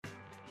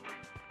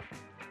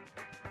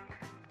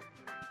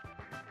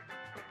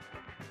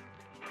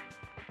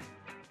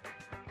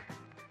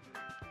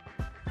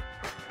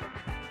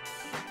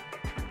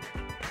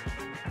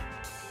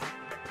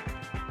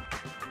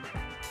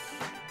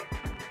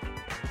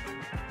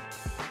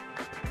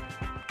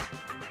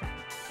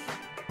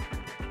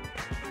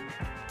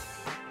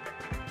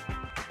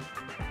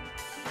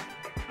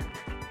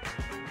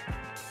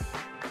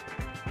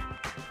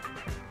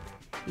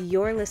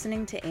You're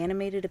listening to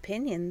Animated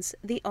Opinions,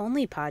 the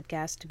only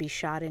podcast to be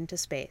shot into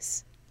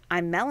space.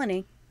 I'm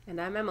Melanie.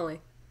 And I'm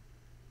Emily.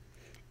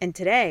 And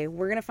today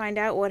we're going to find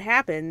out what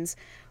happens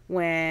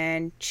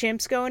when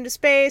chimps go into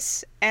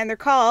space and they're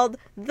called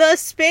the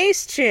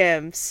Space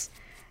Chimps.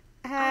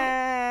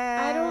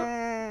 I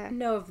don't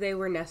know if they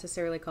were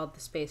necessarily called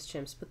the Space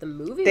Chimps, but the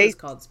movie was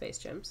called Space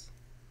Chimps.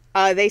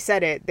 They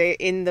said it.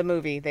 In the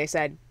movie, they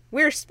said,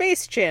 we're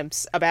Space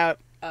Chimps about,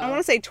 I want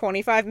to say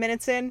 25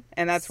 minutes in.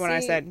 And that's when I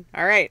said,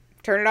 all right,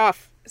 turn it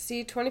off.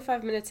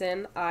 25 minutes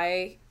in,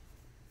 I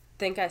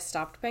think I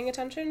stopped paying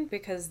attention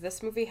because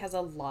this movie has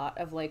a lot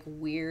of,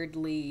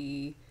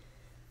 weirdly,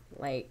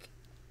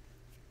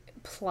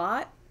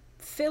 plot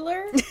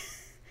filler.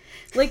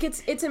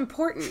 It's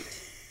important.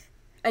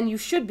 And you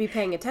should be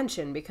paying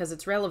attention because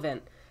it's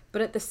relevant.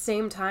 But at the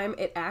same time,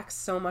 it acts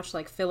so much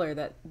like filler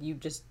that you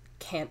just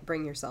can't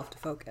bring yourself to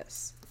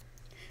focus.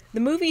 The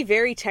movie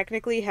very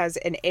technically has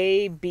an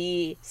A,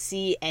 B,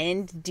 C,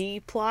 and D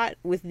plot,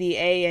 with the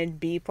A and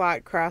B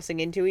plot crossing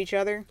into each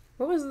other.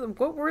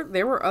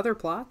 There were other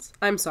plots?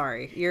 I'm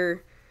sorry.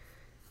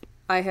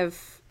 I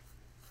have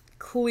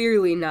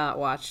clearly not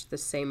watched the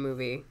same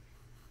movie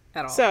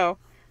at all. So,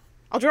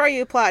 I'll draw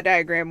you a plot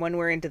diagram when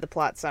we're into the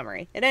plot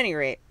summary. At any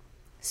rate,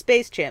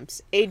 Space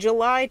Chimps, a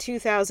July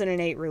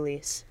 2008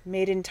 release,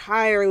 made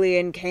entirely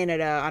in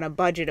Canada on a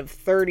budget of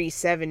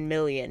 $37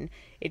 million.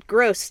 It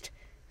grossed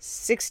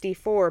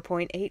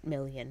 $64.8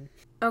 million.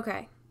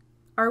 Okay.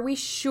 Are we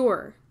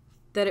sure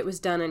that it was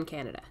done in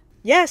Canada?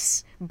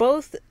 Yes,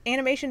 both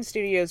animation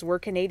studios were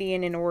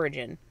Canadian in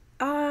origin.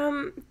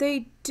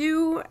 They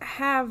do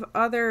have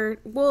other...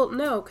 Well,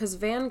 no, because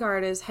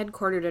Vanguard is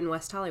headquartered in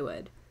West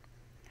Hollywood.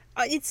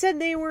 It said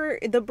they were...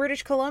 The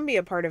British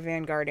Columbia part of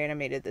Vanguard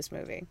animated this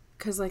movie.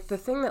 Because, the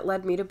thing that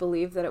led me to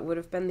believe that it would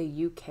have been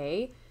the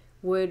UK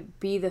would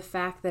be the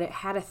fact that it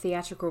had a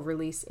theatrical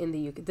release in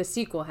the UK. The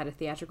sequel had a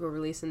theatrical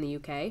release in the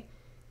UK.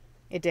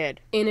 It did.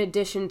 In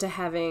addition to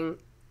having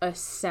a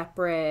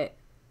separate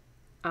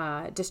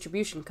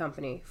distribution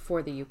company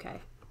for the UK.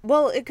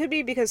 Well, it could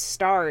be because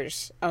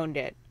Starz owned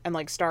it. And,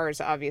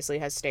 Starz obviously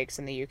has stakes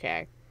in the UK.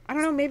 I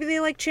don't know, maybe they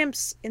like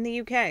chimps in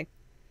the UK.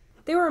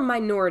 They were a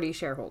minority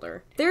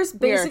shareholder. There's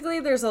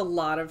a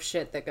lot of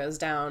shit that goes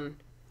down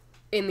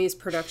in these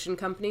production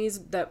companies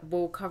that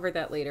we'll cover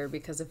that later,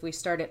 because if we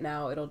start it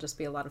now, it'll just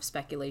be a lot of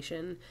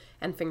speculation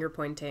and finger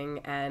pointing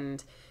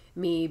and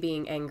me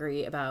being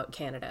angry about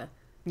Canada.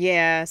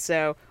 Yeah,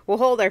 so we'll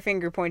hold our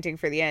finger pointing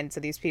for the end so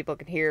these people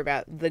can hear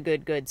about the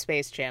good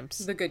Space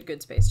Chimps. The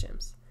good Space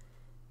Chimps.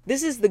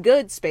 This is the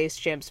good Space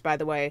Chimps, by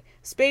the way.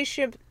 Space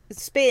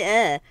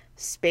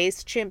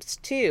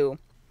Chimps 2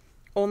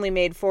 only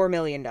made $4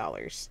 million.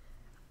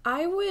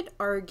 I would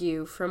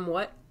argue, from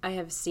what I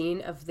have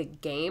seen of the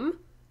game,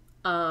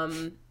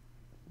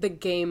 the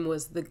game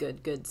was the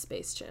good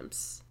Space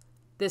Chimps.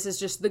 This is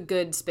just the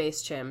good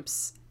Space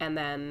Chimps, and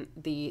then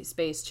the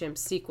Space Chimps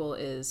sequel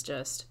is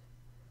just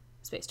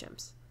Space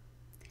Chimps.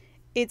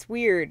 It's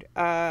weird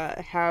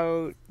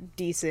how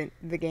decent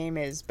the game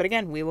is, but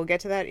again, we will get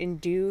to that in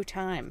due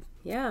time.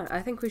 Yeah,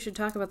 I think we should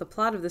talk about the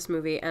plot of this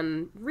movie,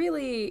 and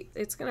really,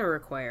 it's going to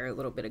require a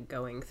little bit of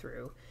going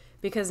through.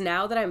 Because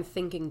now that I'm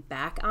thinking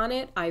back on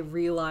it, I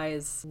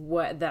realize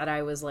that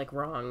I was,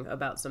 wrong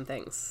about some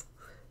things.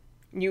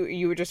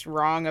 You were just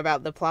wrong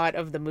about the plot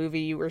of the movie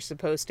you were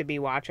supposed to be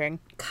watching?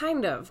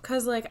 Kind of,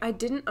 because, I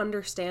didn't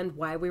understand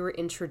why we were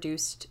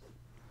introduced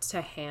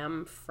to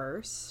Ham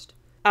first.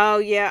 Oh,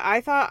 yeah,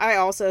 I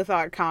also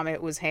thought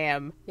Comet was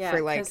Ham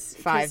for,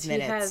 5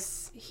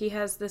 minutes. He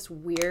has this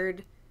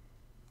weird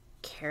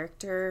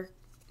character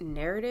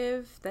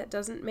narrative that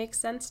doesn't make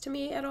sense to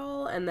me at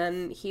all, and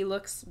then he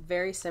looks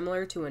very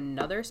similar to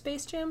another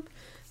Space Chimp,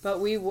 but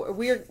we're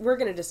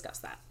going to discuss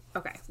that.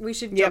 Okay, we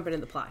should jump into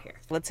the plot here.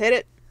 Let's hit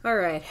it. All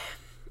right.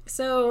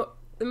 So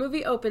the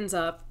movie opens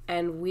up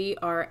and we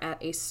are at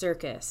a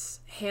circus.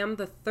 Ham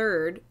the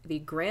Third, the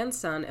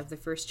grandson of the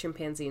first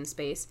chimpanzee in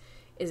space,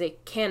 is a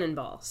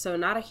cannonball. So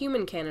not a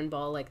human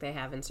cannonball like they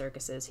have in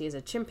circuses. He is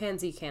a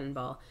chimpanzee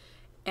cannonball.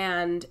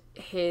 And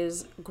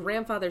his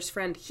grandfather's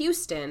friend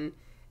Houston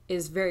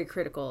is very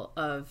critical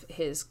of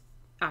his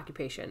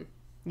occupation.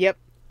 Yep.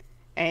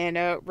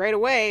 And right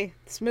away,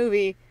 this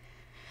movie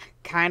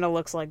kind of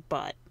looks like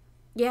butt.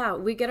 Yeah,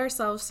 we get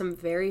ourselves some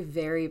very,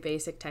 very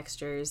basic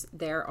textures.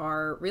 There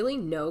are really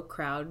no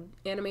crowd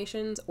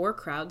animations or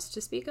crowds to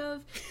speak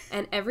of,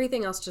 and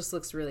everything else just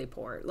looks really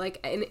poor.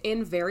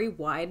 In very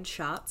wide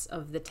shots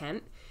of the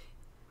tent,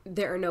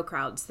 there are no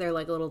crowds. They're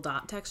little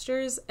dot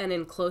textures, and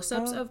in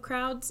close-ups of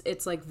crowds,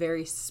 it's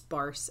very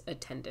sparse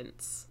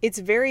attendance. It's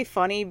very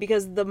funny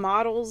because the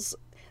models...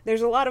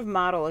 There's a lot of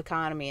model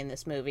economy in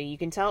this movie. You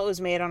can tell it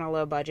was made on a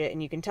low budget,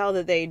 and you can tell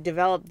that they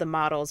developed the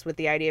models with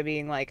the idea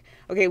being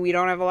okay, we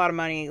don't have a lot of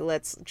money,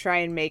 let's try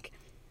and make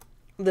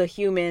the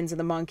humans and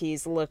the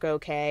monkeys look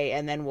okay,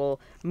 and then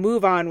we'll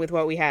move on with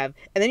what we have.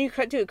 And then you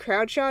cut to a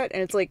crowd shot,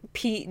 and it's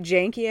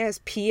janky-ass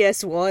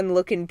PS1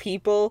 looking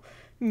people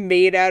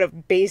made out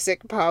of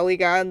basic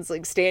polygons,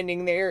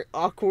 standing there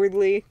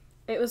awkwardly.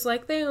 It was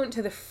like they went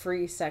to the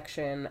free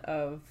section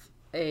of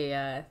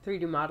a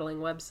 3D modeling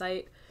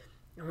website,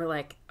 and we're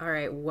like, all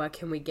right, what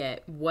can we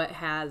get? What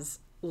has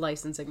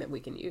licensing that we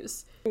can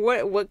use?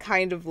 What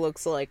kind of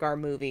looks like our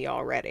movie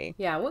already?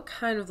 Yeah, what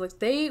kind of looks?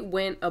 They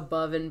went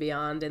above and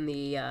beyond in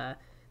the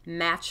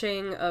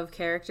matching of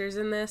characters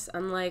in this.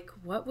 I'm like,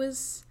 what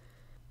was?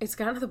 It's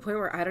gotten to the point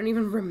where I don't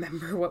even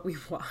remember what we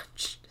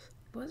watched.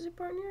 Was it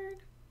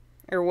Barnyard?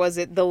 Or was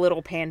it the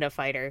Little Panda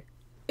Fighter?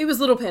 It was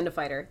Little Panda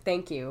Fighter.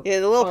 Thank you.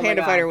 Yeah, the Little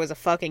Panda Fighter was a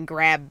fucking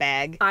grab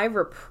bag. I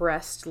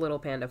repressed Little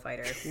Panda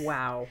Fighter.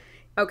 Wow.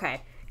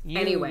 Okay.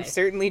 You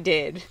certainly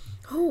did.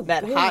 Oh,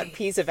 that boy. hot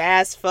piece of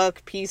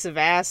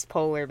ass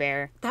polar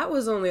bear. That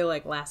was only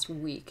like last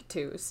week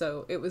too,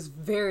 so it was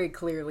very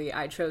clearly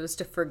I chose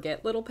to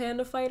forget Little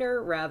Panda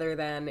Fighter rather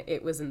than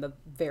it was in the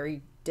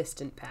very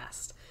distant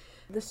past.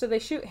 So they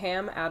shoot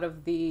Ham out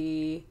of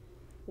the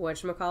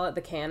whatchamacallit,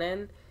 the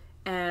cannon,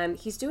 and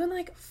he's doing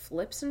like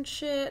flips and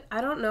shit. I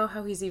don't know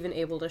how he's even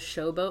able to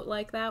showboat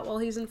like that while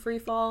he's in free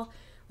fall.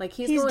 Like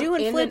he's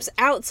doing flips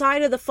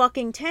outside of the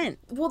fucking tent.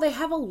 Well, they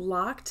have a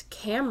locked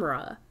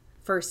camera.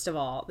 First of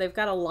all, they've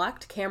got a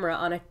locked camera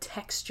on a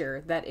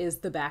texture that is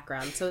the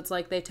background. So it's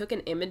like they took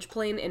an image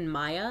plane in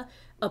Maya,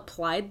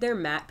 applied their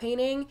matte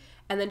painting,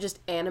 and then just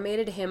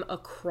animated him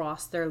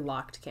across their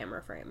locked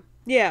camera frame.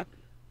 Yeah.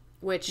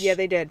 Which, yeah,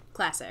 they did.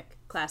 Classic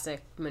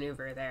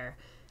maneuver there.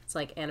 It's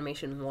like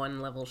animation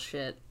 1 level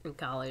shit in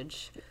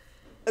college.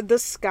 The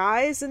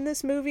skies in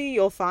this movie,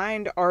 you'll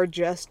find, are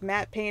just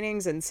matte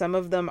paintings, and some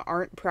of them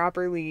aren't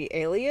properly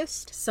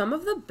aliased. Some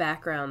of the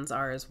backgrounds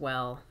are as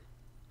well.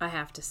 I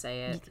have to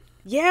say it.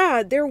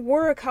 Yeah, there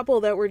were a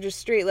couple that were just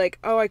straight like,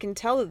 oh, I can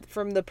tell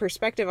from the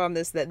perspective on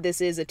this that this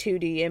is a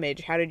 2D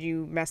image. How did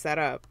you mess that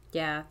up?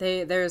 Yeah,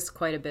 there's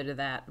quite a bit of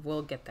that.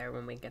 We'll get there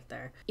when we get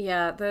there.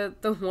 Yeah,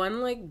 the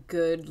one, like,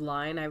 good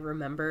line I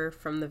remember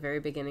from the very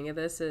beginning of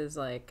this is,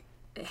 like,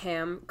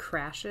 Ham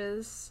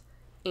crashes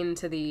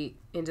into the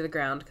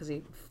ground because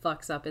he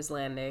fucks up his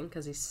landing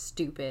because he's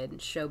stupid and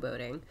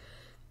showboating.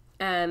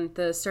 And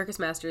the circus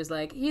master is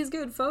like, he's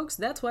good, folks.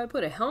 That's why I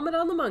put a helmet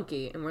on the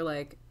monkey. And we're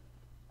like,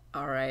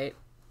 all right,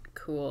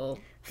 cool.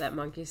 That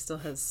monkey still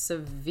has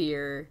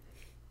severe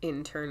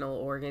internal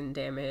organ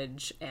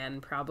damage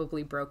and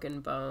probably broken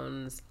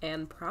bones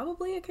and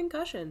probably a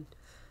concussion.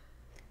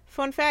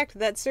 Fun fact,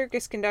 that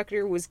circus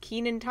conductor was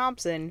Kenan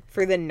Thompson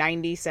for the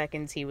 90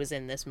 seconds he was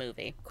in this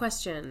movie.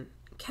 Question,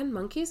 can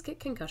monkeys get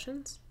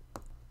concussions?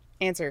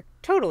 Answer,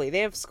 totally. They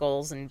have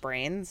skulls and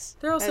brains.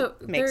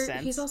 Makes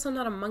sense. He's also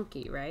not a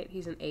monkey, right?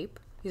 He's an ape.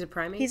 He's a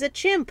primate. He's a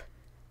chimp.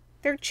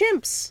 They're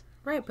chimps.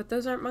 Right, but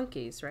those aren't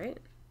monkeys, right?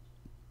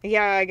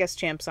 Yeah, I guess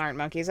chimps aren't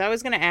monkeys. I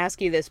was going to ask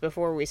you this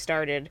before we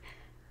started.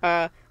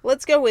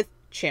 Let's go with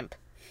chimp.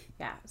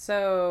 Yeah,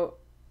 so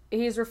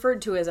he's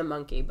referred to as a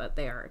monkey, but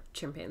they are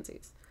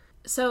chimpanzees.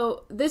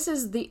 So this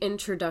is the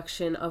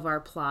introduction of our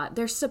plot.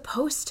 There's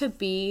supposed to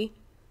be,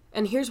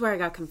 and here's where I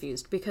got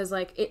confused, because,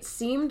 like, it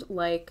seemed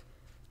like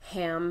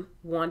Ham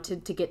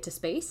wanted to get to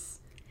space.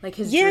 Like,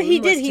 his dream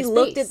he was did. to He space.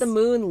 looked at the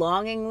moon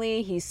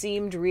longingly. He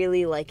seemed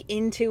really, like,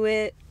 into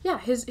it. Yeah,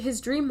 his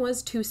dream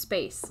was to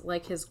space,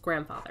 like his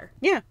grandfather.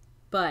 Yeah.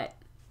 But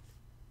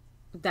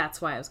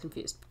that's why I was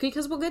confused.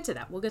 Because we'll get to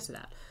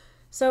that.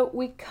 So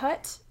we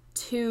cut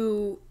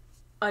to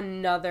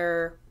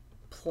another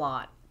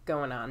plot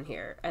going on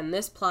here. And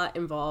this plot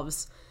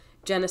involves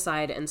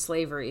genocide and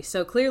slavery.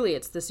 So clearly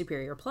it's the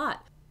superior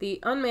plot. The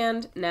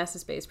unmanned NASA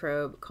space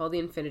probe, called the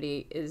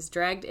Infinity, is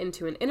dragged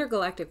into an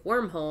intergalactic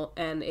wormhole,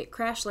 and it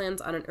crash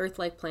lands on an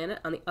Earth-like planet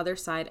on the other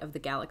side of the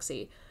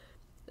galaxy.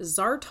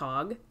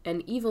 Zartog,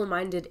 an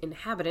evil-minded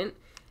inhabitant,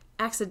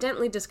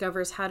 accidentally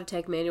discovers how to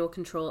take manual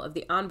control of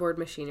the onboard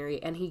machinery,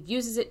 and he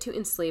uses it to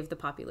enslave the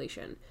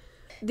population.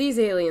 These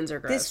aliens are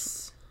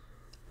gross.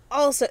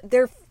 Also,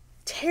 they're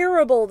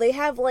terrible. They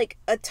have, like,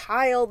 a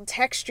tiled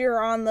texture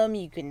on them.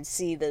 You can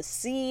see the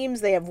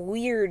seams. They have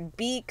weird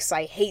beaks.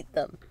 I hate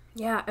them.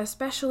 Yeah,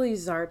 especially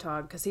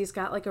Zartog, because he's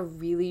got, like, a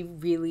really,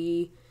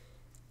 really,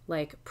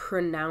 like,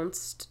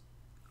 pronounced...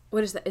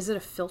 What is that? Is it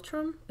a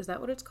philtrum? Is that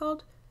what it's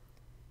called?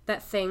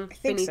 That thing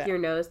beneath your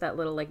nose, that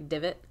little, like,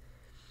 divot?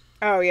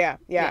 Oh, yeah.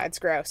 Yeah, it's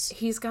gross.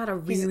 He's got a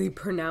really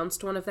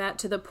pronounced one of that,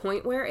 to the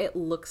point where it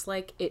looks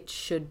like it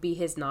should be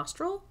his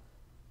nostrils.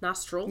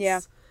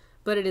 Yeah.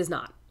 But it is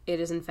not. It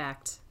is, in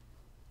fact,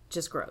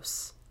 just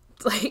gross.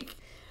 Like...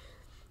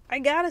 I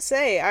gotta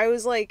say, I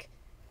was, like,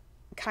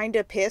 kind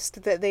of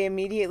pissed that they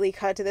immediately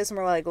cut to this and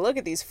were like, look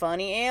at these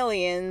funny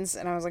aliens.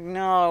 And I was like,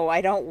 no,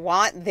 I don't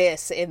want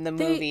this in the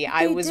movie.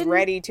 I was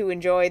ready to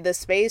enjoy the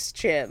space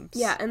chimps.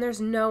 Yeah, and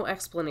there's no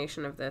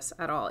explanation of this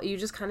at all. You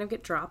just kind of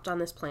get dropped on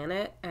this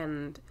planet,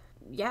 and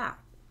yeah.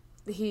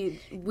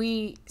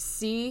 I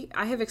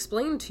have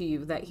explained to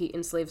you that he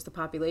enslaves the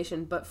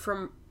population, but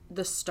from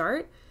the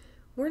start,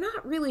 we're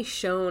not really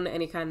shown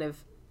any kind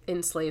of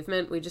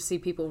enslavement. We just see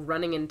people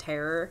running in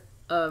terror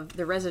of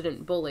the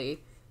resident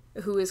bully,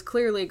 who is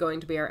clearly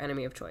going to be our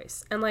enemy of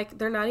choice. And, like,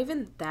 they're not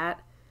even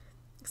that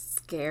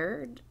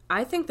scared.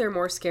 I think they're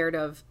more scared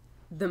of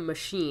the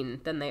machine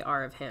than they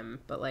are of him.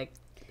 But, like,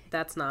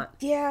 that's not...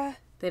 Yeah.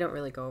 They don't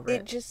really go over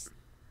it.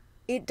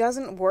 it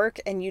doesn't work,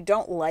 and you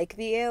don't like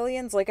the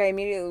aliens. Like, I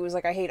immediately was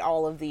like, I hate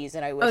all of these,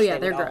 and I wish Oh yeah,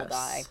 they they're would all gross.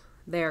 die.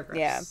 They're gross.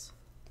 Yeah.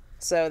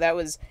 So that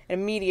was an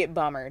immediate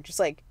bummer. Just,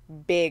 like,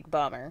 big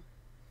bummer.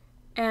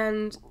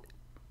 And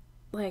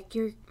like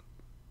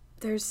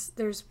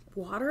there's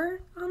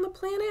water on the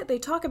planet. They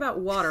talk about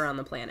water on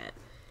the planet,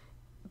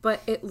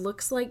 but it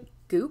looks like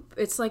goop.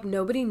 It's like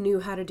nobody knew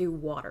how to do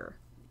water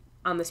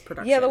on this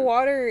production. Yeah, the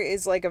water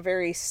is, like, a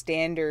very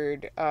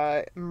standard,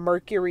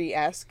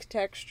 mercury-esque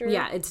texture.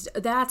 Yeah,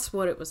 that's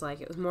what it was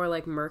like. It was more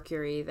like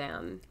mercury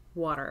than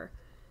water.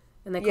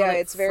 And they call it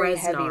it's very Fresnar.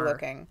 heavy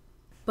looking.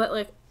 But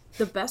like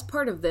the best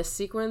part of this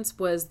sequence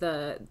was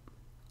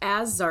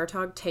as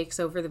Zartog takes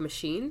over the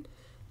machine,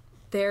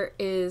 there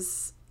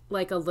is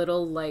like a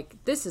little like,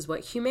 this is what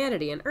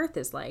humanity and Earth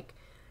is like.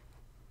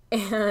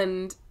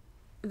 And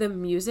the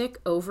music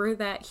over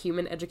that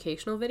human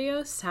educational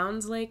video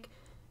sounds like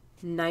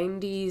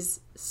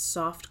 90s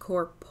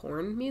softcore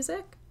porn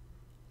music.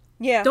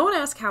 Yeah. Don't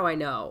ask how I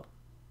know,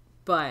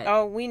 but...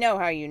 Oh, we know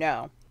how you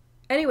know.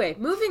 Anyway,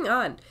 moving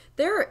on.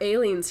 There are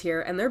aliens here,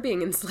 and they're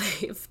being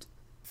enslaved.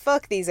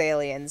 Fuck these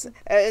aliens.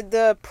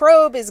 The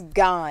probe is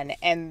gone,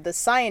 and the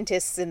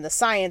scientists in the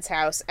science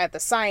house at the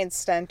science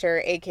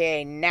center,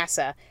 aka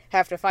NASA,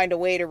 have to find a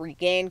way to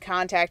regain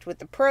contact with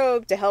the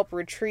probe to help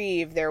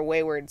retrieve their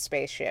wayward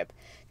spaceship.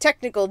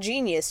 Technical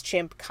genius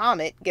chimp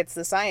Comet gets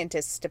the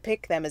scientists to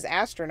pick them as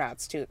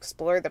astronauts to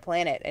explore the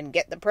planet and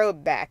get the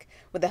probe back,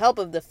 with the help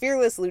of the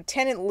fearless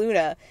Lieutenant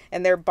Luna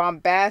and their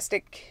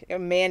bombastic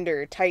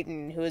commander,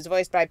 Titan, who is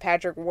voiced by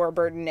Patrick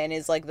Warburton and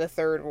is like the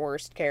third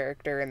worst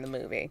character in the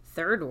movie.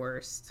 Third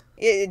worst.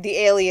 The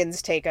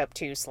aliens take up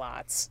 2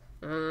 slots.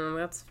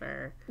 That's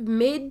fair.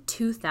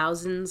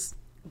 Mid-2000s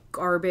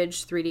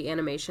garbage 3D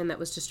animation that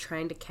was just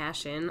trying to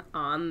cash in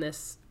on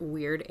this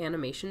weird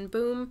animation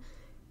boom.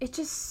 It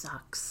just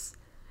sucks.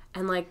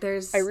 And like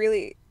it's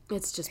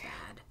just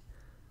bad.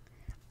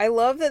 I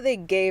love that they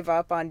gave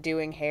up on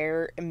doing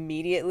hair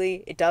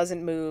immediately. It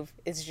doesn't move.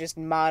 It's just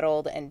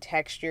modeled and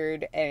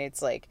textured, and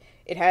it's like,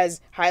 it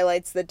has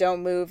highlights that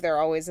don't move. They're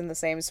always in the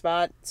same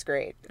spot. It's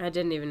great. I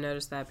didn't even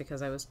notice that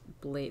because I was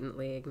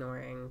blatantly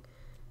ignoring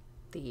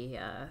the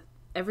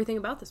everything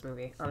about this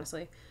movie,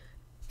 honestly.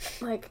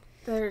 Like,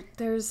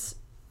 there's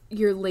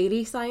your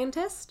lady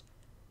scientist,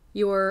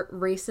 your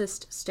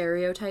racist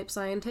stereotype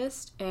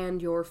scientist,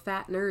 and your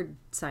fat nerd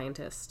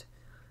scientist.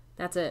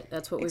 That's it.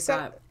 That's what we've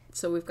got.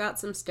 So we've got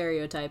some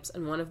stereotypes,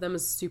 and one of them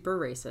is super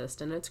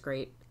racist, and it's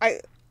great. I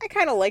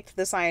kind of liked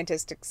the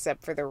scientist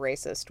except for the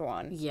racist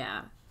one.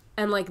 Yeah.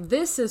 And, like,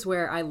 this is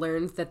where I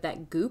learned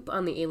that goop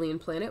on the alien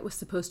planet was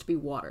supposed to be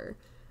water.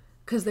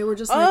 Because they were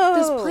just like,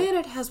 this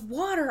planet has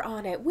water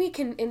on it. We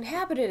can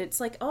inhabit it.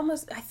 It's, like,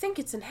 almost, I think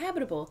it's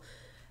inhabitable.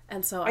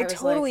 And so I was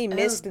totally like,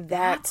 missed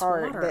that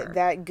part. Water.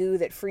 That goo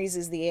that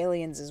freezes the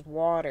aliens is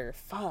water.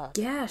 Fuck.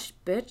 Yeah,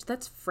 bitch,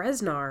 that's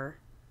Fresnar.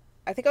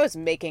 I think I was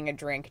making a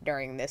drink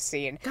during this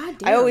scene. God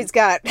damn. I always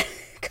got a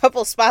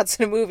couple spots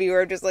in a movie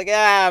where I'm just like,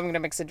 I'm gonna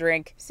mix a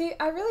drink. See,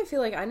 I really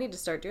feel like I need to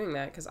start doing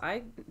that, because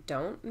I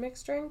don't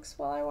mix drinks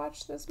while I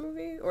watch this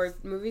movie, or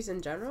movies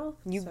in general.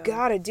 You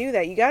gotta do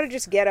that. You gotta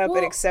just get up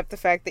and accept the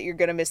fact that you're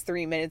gonna miss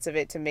 3 minutes of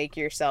it to make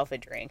yourself a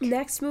drink.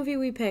 Next movie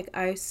we pick,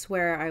 I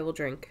swear I will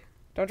drink.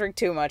 Don't drink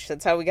too much.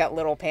 That's how we got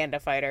Little Panda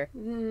Fighter.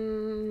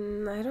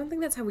 I don't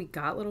think that's how we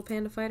got Little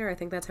Panda Fighter. I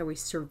think that's how we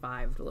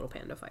survived Little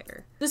Panda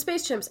Fighter. The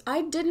Space Chimps,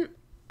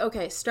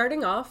 okay,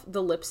 starting off,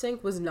 the lip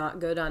sync was not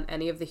good on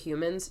any of the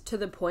humans, to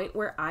the point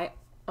where I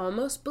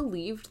almost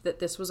believed that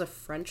this was a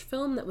French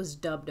film that was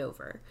dubbed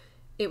over.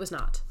 It was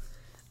not.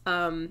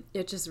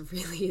 It just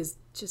really is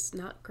just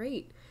not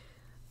great.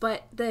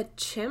 But the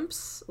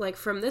chimps, like,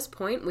 from this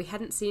point, we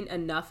hadn't seen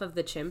enough of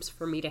the chimps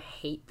for me to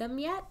hate them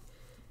yet.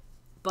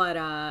 But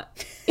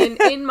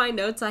in my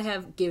notes, I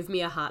have give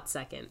me a hot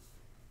second.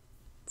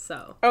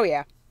 So. Oh,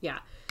 yeah. Yeah.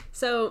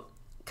 So,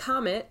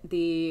 Comet,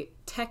 the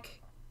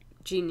tech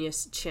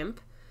genius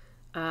chimp,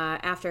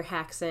 after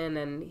hacks in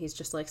and he's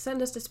just like,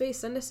 send us to space,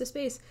 send us to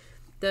space.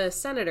 The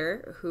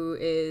senator, who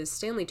is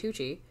Stanley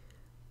Tucci.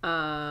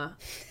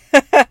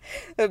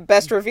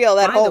 Best reveal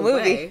that whole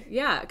movie. Way,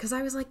 yeah, because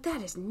I was like,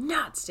 that is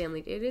not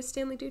Stanley. It is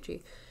Stanley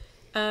Tucci.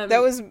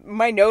 That was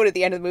my note at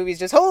the end of the movie. Is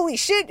just, holy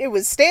shit, it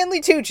was Stanley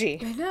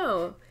Tucci. I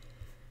know.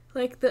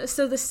 Like,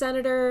 so the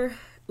senator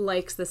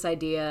likes this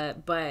idea,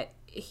 but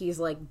he's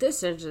like,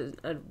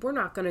 we're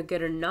not going to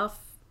get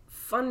enough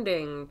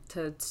funding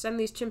to send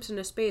these chimps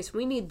into space.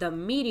 We need the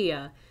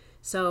media.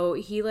 So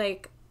he,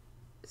 like,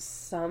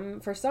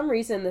 for some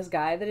reason, this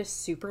guy that is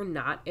super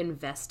not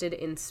invested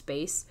in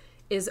space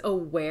is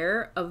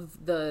aware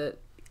of the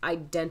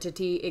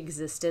identity,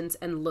 existence,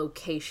 and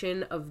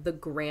location of the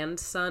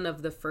grandson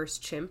of the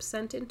first chimp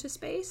sent into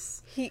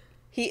space. He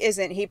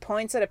isn't. He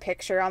points at a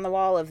picture on the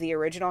wall of the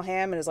original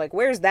Ham and is like,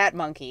 where's that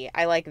monkey?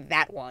 I like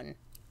that one.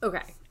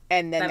 Okay.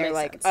 And then they're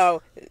like,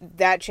 oh,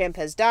 that chimp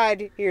has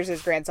died. Here's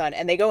his grandson.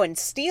 And they go and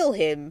steal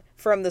him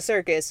from the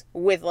circus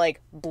with, like,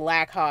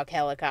 Black Hawk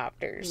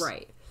helicopters.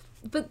 Right.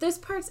 But this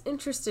part's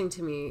interesting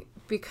to me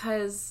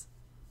because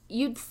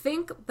you'd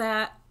think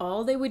that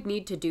all they would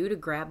need to do to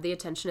grab the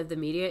attention of the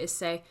media is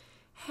say,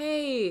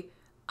 hey,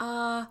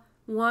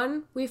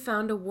 one, we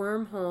found a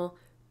wormhole.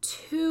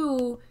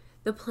 Two,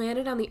 the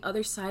planet on the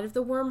other side of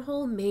the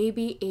wormhole may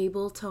be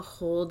able to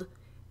hold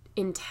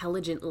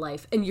intelligent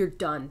life. And you're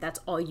done. That's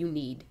all you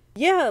need.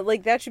 Yeah,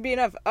 like, that should be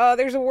enough.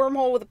 There's a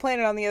wormhole with a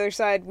planet on the other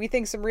side. We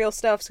think some real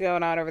stuff's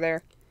going on over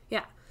there.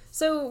 Yeah.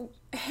 So,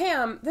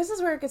 Ham, this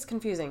is where it gets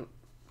confusing.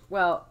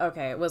 Well,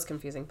 okay, it was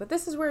confusing, but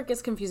this is where it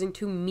gets confusing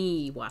to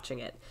me watching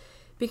it.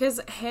 Because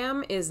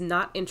Ham is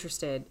not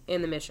interested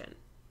in the mission.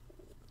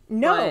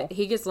 No. But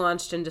he gets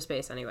launched into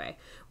space anyway.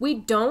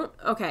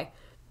 Okay,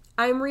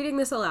 I'm reading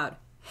this aloud.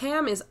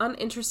 Ham is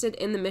uninterested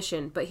in the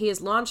mission, but he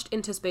is launched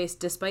into space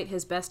despite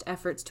his best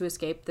efforts to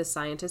escape the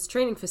scientist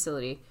training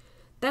facility.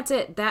 That's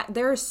it.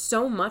 There is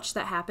so much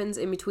that happens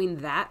in between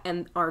that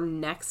and our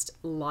next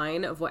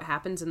line of what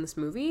happens in this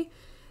movie.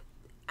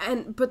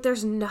 But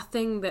there's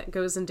nothing that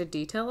goes into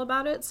detail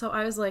about it, so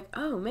I was like,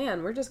 oh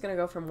man, we're just gonna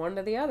go from one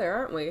to the other,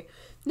 aren't we?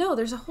 No,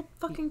 there's a whole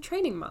fucking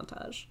training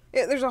montage.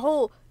 Yeah, there's a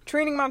whole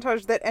training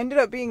montage that ended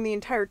up being the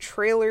entire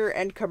trailer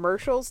and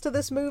commercials to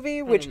this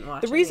movie, which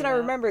the reason I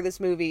remember this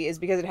movie is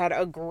because it had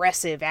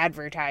aggressive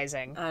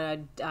advertising.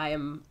 I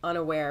am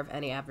unaware of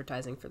any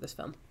advertising for this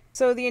film.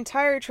 So the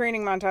entire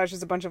training montage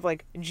is a bunch of,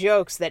 like,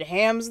 jokes that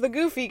Ham's the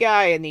goofy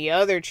guy and the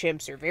other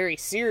chimps are very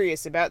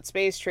serious about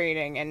space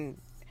training, and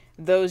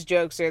those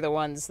jokes are the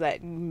ones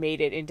that made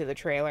it into the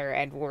trailer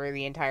and were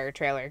the entire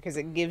trailer, because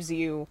it gives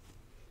you...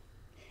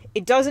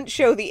 It doesn't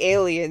show the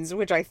aliens,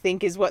 which I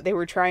think is what they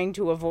were trying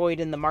to avoid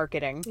in the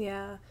marketing.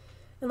 Yeah.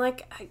 And,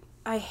 like,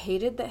 I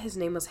hated that his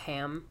name was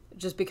Ham,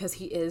 just because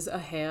he is a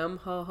ham,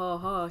 ha ha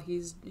ha.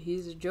 He's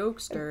a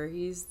jokester.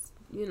 He's,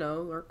 you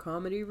know, our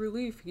comedy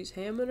relief. He's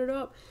hamming it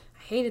up.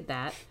 I hated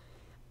that.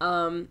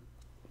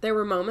 There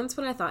were moments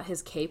when I thought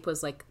his cape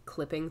was, like,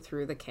 clipping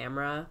through the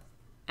camera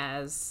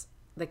as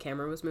the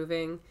camera was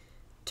moving.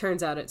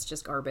 Turns out it's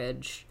just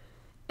garbage.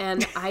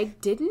 And I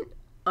didn't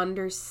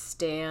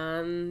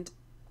understand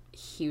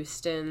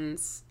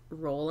Houston's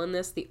role in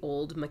this, the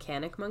old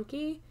mechanic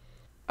monkey.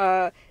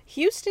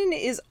 Houston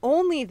is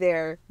only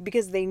there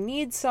because they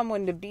need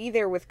someone to be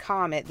there with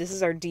Comet. This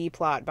is our D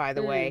plot, by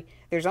the way.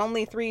 There's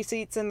only 3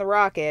 seats in the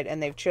rocket,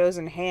 and they've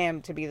chosen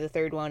Ham to be the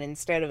third one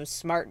instead of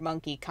Smart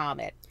Monkey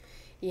Comet.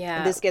 Yeah.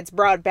 And this gets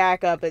brought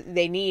back up.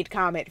 They need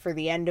Comet for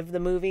the end of the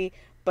movie,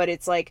 but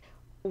it's like,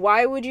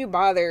 why would you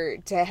bother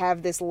to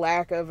have this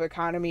lack of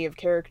economy of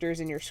characters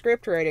in your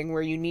script writing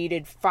where you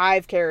needed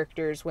 5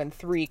 characters when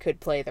 3 could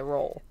play the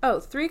role?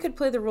 Oh, 3 could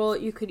play the role.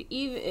 You could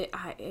even...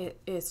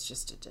 it's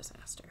just a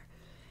disaster.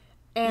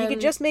 And you could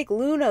just make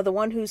Luna the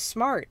one who's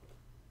smart.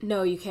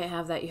 No, you can't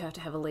have that. You have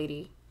to have a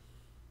lady.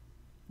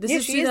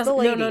 This is the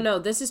lady. No.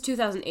 This is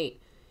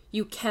 2008.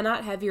 You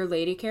cannot have your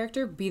lady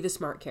character be the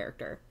smart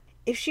character.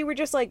 If she were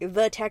just, like,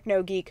 the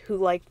techno geek who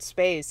liked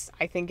space,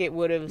 I think it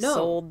would have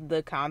sold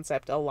the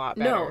concept a lot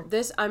better.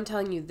 No, I'm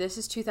telling you, this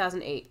is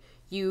 2008.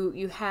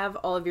 You have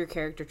all of your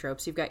character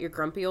tropes. You've got your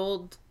grumpy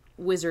old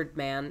wizard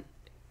man.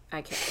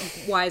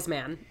 Wise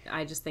man.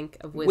 I just think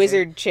of wizard.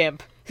 Wizard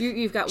chimp.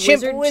 You've got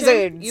chimp wizards.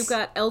 Chimp. You've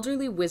got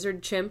elderly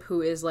wizard chimp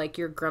who is like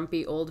your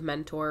grumpy old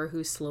mentor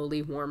who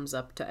slowly warms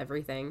up to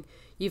everything.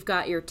 You've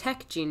got your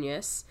tech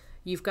genius.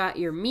 You've got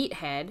your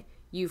meathead.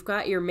 You've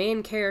got your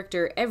main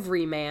character,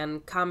 everyman,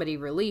 comedy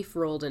relief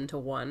rolled into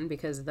one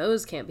because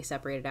those can't be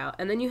separated out.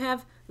 And then you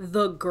have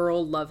the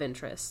girl love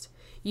interest.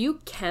 You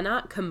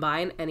cannot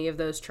combine any of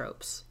those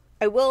tropes.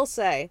 I will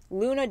say,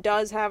 Luna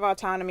does have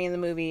autonomy in the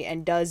movie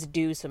and does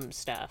do some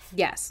stuff.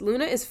 Yes,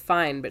 Luna is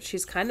fine, but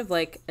she's kind of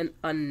like an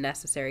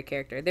unnecessary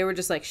character. They were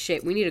just like,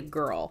 shit, we need a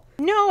girl.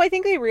 No, I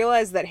think they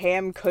realized that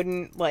Ham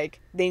couldn't, like,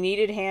 they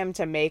needed Ham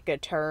to make a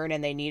turn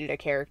and they needed a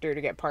character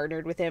to get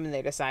partnered with him, and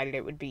they decided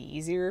it would be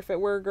easier if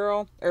it were a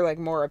girl, or, like,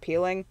 more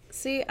appealing.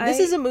 See, This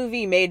is a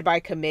movie made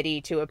by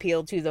committee to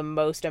appeal to the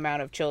most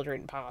amount of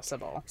children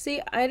possible. See,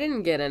 I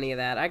didn't get any of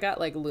that. I got,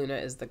 like, Luna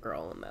is the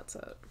girl, and that's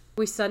it.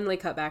 We suddenly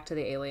cut back to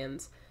the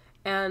aliens,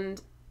 and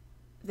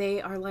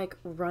they are, like,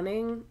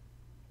 running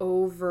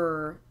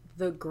over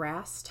the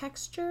grass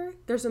texture.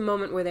 There's a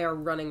moment where they are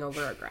running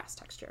over a grass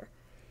texture.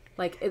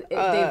 Like,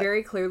 they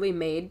very clearly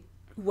made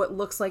what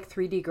looks like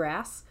 3D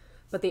grass,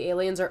 but the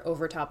aliens are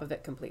over top of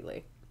it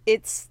completely.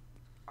 It's...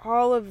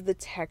 all of the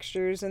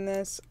textures in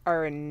this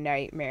are a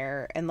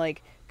nightmare, and,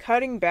 like,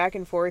 cutting back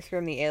and forth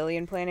from the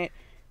alien planet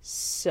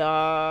sucked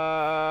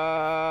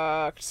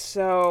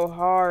so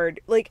hard.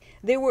 Like,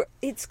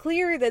 it's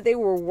clear that they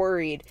were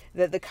worried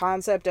that the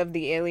concept of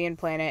the alien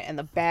planet and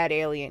the bad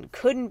alien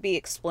couldn't be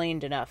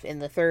explained enough in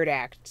the third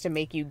act to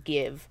make you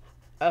give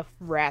a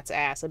rat's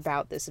ass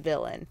about this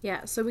villain.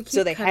 Yeah, so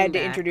they had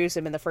to introduce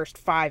him in the first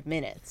 5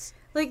 minutes.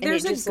 Like,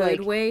 there's a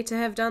good way to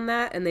have done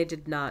that, and they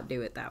did not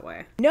do it that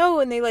way.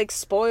 No, and they, like,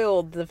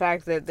 spoiled the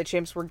fact that the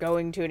chimps were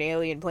going to an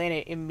alien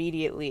planet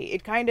immediately.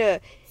 It kind of...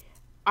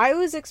 I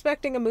was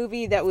expecting a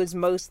movie that was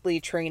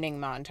mostly training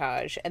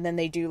montage, and then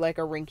they do, like,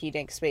 a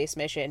rinky-dink space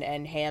mission,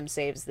 and Ham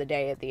saves the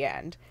day at the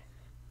end.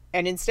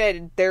 And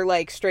instead, they're,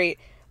 like, straight,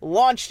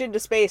 launched into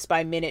space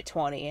by minute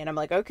 20. And I'm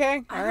like,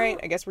 okay, all right,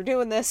 I guess we're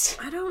doing this.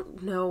 I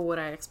don't know what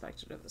I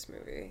expected of this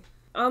movie.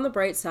 On the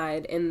bright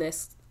side, in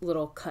this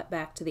little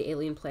cutback to the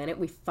alien planet,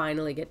 we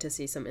finally get to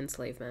see some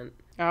enslavement.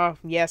 Oh,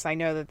 yes, I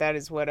know that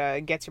is what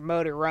gets your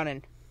motor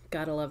running.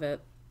 Gotta love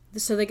it.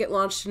 So they get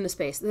launched into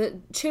space. The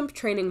chimp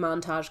training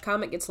montage.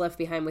 Comet gets left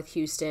behind with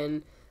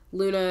Houston.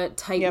 Luna,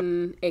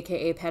 Titan,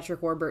 a.k.a.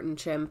 Patrick Warburton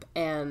Chimp,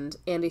 and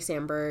Andy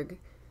Samberg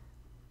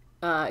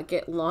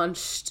get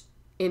launched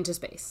into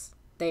space.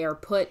 They are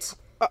put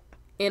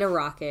in a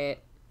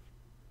rocket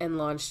and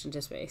launched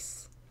into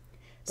space.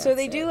 So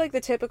they do, like,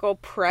 the typical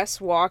press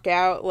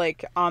walkout,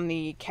 like, on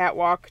the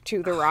catwalk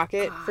to the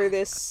rocket for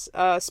this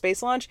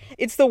space launch.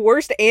 It's the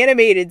worst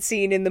animated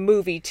scene in the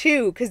movie,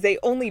 too, because they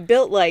only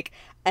built, like,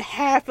 a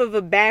half of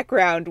a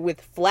background with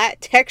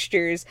flat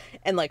textures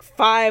and, like,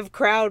 5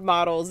 crowd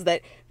models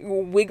that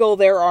wiggle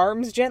their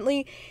arms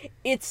gently.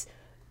 It's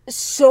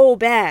so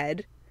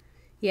bad.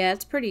 Yeah,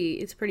 it's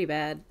pretty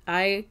bad.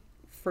 I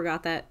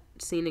forgot that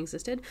scene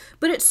existed,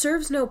 but it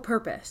serves no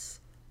purpose.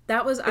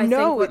 That was, I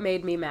think, what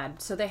made me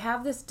mad. So they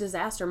have this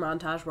disaster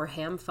montage where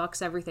Ham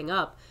fucks everything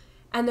up,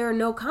 and there are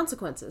no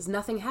consequences.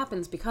 Nothing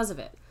happens because of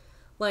it.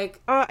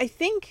 Like, I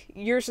think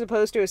you're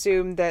supposed to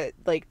assume that,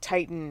 like,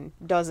 Titan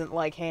doesn't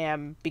like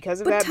Ham because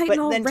of that, Titan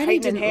but then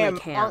Titan and Ham,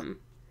 like Ham.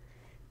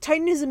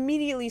 Titan is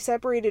immediately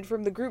separated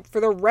from the group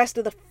for the rest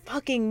of the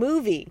fucking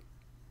movie.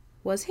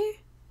 Was he?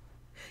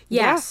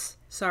 Yes.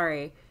 Yeah.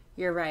 Sorry.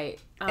 You're right.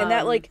 And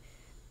that, like,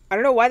 I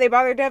don't know why they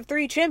bothered to have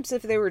 3 chimps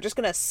if they were just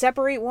gonna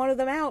separate one of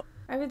them out.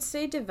 I would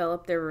say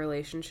develop their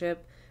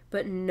relationship,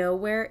 but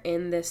nowhere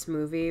in this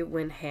movie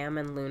when Ham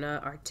and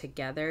Luna are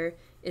together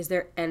is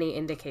there any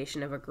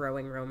indication of a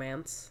growing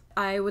romance.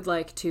 I would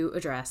like to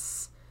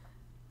address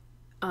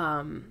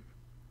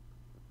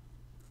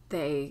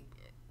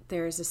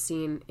there's a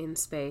scene in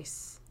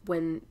space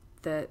when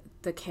the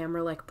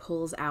camera, like,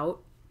 pulls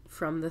out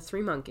from the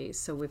 3 monkeys.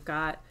 So we've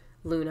got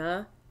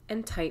Luna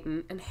and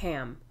Titan and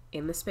Ham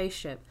in the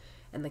spaceship,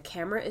 and the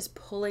camera is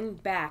pulling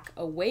back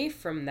away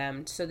from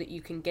them so that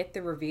you can get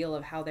the reveal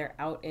of how they're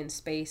out in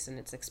space and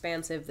it's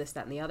expansive, this,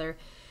 that, and the other.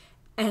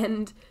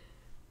 And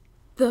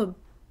the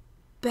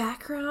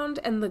background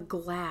and the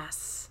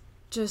glass,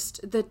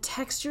 just, the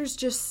textures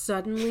just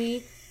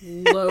suddenly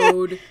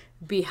load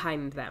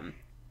behind them.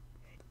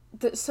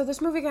 So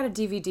this movie got a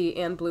DVD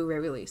and Blu-ray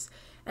release.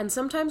 And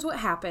sometimes what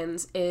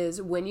happens is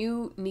when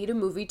you need a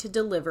movie to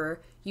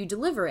deliver, you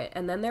deliver it.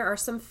 And then there are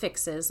some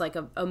fixes, like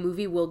a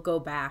movie will go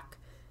back.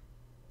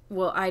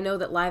 Well, I know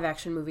that live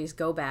action movies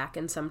go back,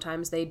 and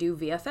sometimes they do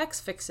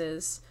VFX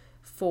fixes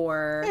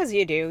for... As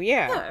you do,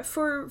 yeah. Yeah,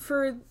 for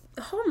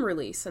home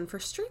release and for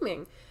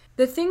streaming.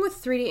 The thing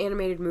with 3D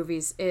animated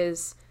movies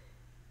is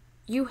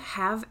you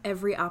have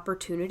every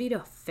opportunity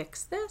to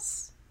fix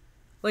this,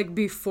 like,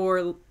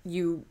 before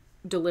you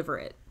deliver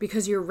it,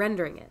 because you're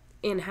rendering it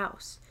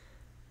in-house.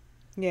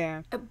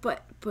 Yeah.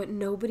 But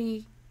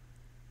nobody...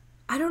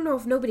 I don't know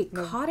if nobody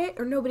caught it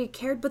or nobody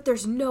cared, but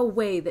there's no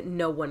way that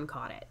no one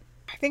caught it.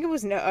 I think it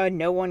was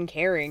no one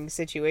caring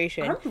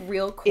situation. I'm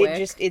real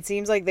quick. It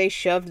seems like they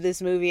shoved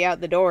this movie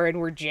out the door and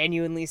were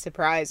genuinely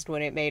surprised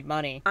when it made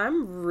money.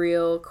 I'm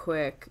real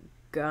quick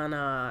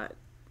I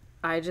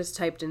just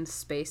typed in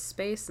space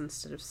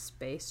instead of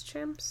space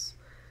chimps.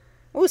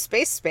 Oh,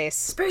 space.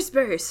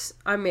 Space.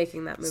 I'm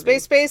making that movie.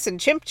 Space and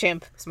Chimp.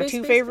 My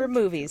 2 favorite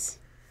movies.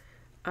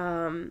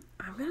 I'm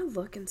gonna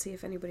look and see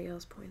if anybody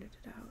else pointed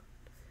it out.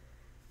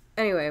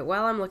 Anyway,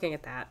 while I'm looking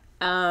at that,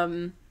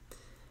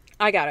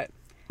 I got it.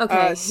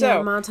 Okay,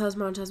 so montage.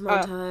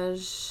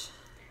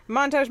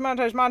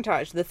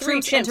 Montage. The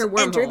 3 chimps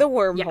enter the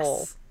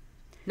wormhole. Yes.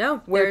 No,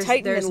 where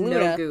Titan there's and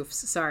Luna... no goofs.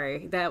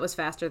 Sorry, that was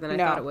faster than I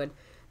thought it would.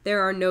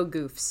 There are no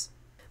goofs.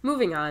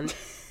 Moving on.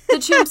 The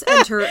chimps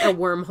enter a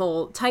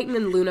wormhole. Titan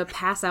and Luna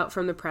pass out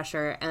from the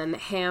pressure, and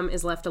Ham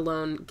is left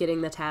alone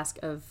getting the task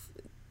of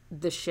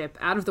the ship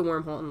out of the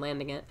wormhole and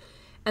landing it.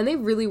 And they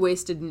really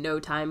wasted no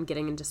time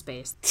getting into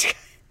space.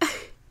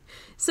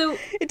 So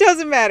it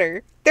doesn't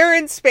matter. They're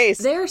in space.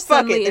 They're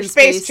suddenly in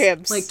space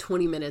chimps. Like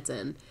 20 minutes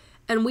in.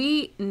 And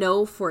we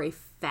know for a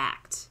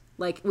fact,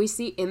 like we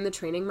see in the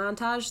training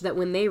montage, that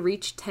when they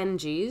reach 10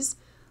 Gs,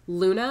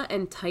 Luna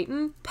and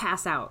Titan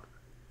pass out.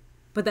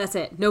 But that's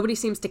it. Nobody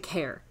seems to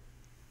care.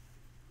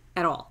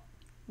 At all.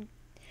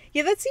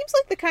 Yeah, that seems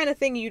like the kind of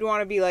thing you'd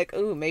want to be like,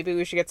 ooh, maybe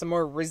we should get some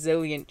more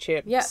resilient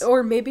chips. Yeah,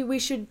 or maybe we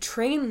should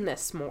train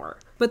this more.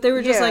 But they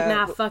were just like,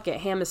 nah, fuck it,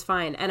 Ham is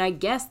fine. And I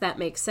guess that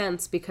makes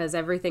sense because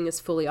everything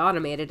is fully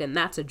automated, and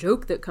that's a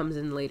joke that comes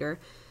in later.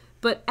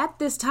 But at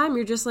this time,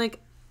 you're just like,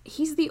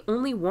 he's the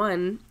only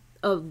one,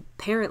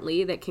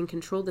 apparently, that can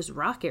control this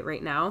rocket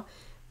right now.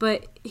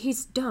 But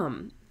he's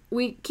dumb.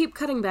 We keep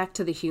cutting back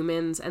to the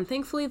humans, and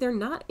thankfully they're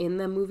not in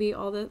the movie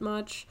all that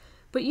much.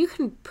 But you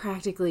can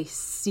practically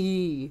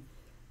see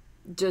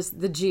just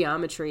the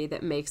geometry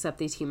that makes up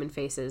these human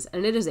faces,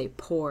 and it is a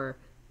poor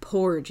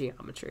poor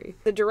geometry.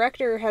 The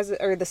director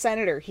or the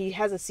senator, he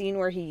has a scene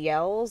where he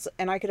yells,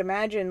 and I could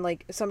imagine,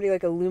 like, somebody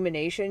like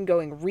Illumination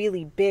going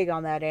really big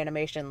on that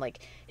animation. Like,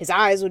 his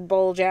eyes would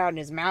bulge out and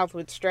his mouth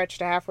would stretch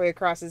to halfway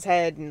across his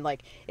head, and,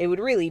 like, it would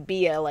really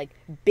be a, like,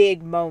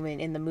 big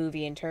moment in the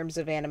movie in terms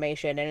of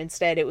animation, and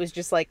instead it was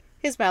just, like,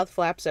 his mouth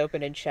flaps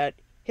open and shut,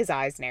 his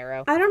eyes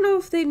narrow. I don't know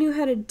if they knew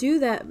how to do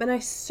that, but I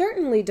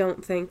certainly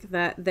don't think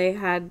that they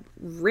had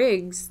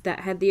rigs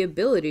that had the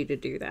ability to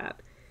do that.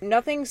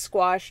 Nothing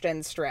squashed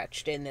and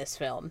stretched in this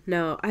film.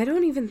 No, I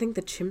don't even think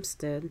the chimps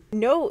did.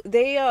 No,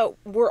 they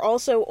were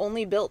also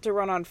only built to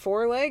run on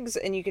 4 legs,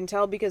 and you can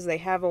tell because they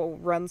have a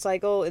run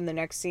cycle in the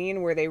next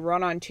scene where they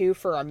run on 2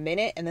 for a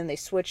minute and then they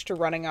switch to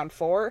running on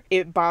 4.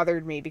 It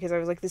bothered me because I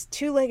was like, this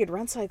 2-legged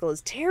run cycle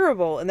is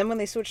terrible. And then when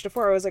they switched to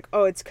 4, I was like,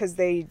 oh, it's because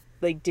they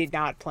like did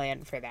not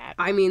plan for that.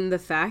 I mean, the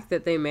fact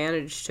that they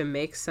managed to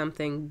make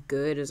something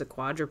good as a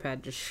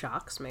quadruped just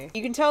shocks me.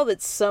 You can tell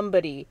that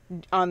somebody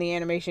on the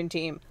animation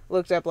team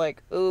looked up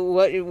like, ooh,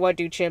 what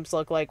do chimps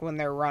look like when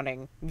they're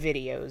running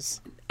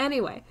videos?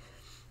 Anyway,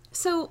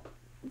 so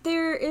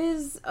there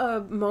is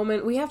a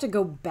moment we have to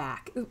go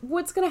back.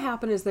 What's going to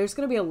happen is there's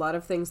going to be a lot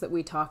of things that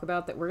we talk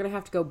about that we're going to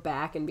have to go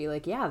back and be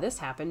like, yeah, this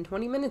happened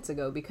 20 minutes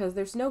ago, because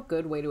there's no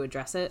good way to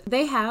address it.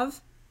 They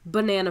have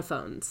banana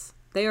phones.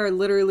 They are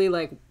literally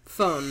like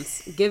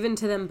phones given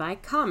to them by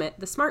Comet,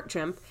 the smart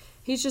chimp.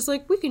 He's just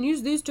like, we can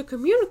use these to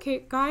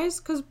communicate, guys,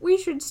 because we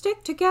should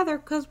stick together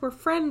because we're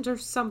friends or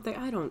something.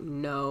 I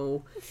don't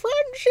know.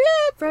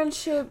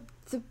 Friendship,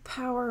 the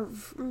power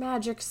of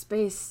magic,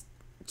 space,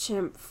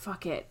 chimp,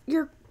 fuck it.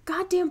 Your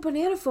goddamn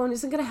banana phone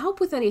isn't going to help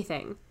with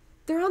anything.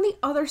 They're on the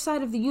other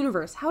side of the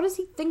universe. How does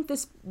he think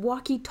this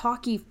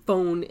walkie-talkie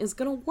phone is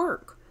going to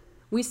work?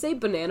 We say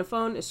banana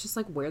phone, it's just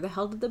like, where the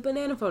hell did the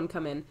banana phone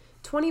come in?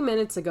 20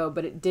 minutes ago,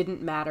 but it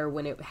didn't matter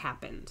when it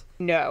happened.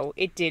 No,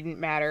 it didn't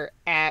matter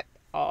at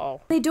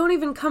all. They don't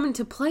even come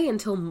into play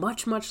until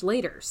much, much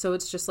later. So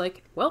it's just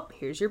like, well,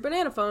 here's your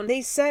banana phone.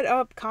 They set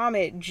up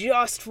Comet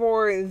just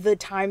for the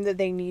time that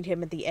they need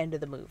him at the end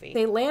of the movie.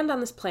 They land on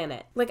this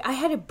planet. Like, I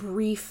had a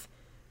brief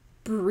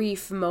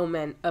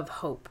moment of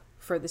hope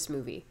for this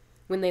movie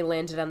when they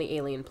landed on the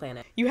alien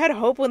planet. You had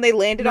hope when they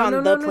landed on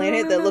the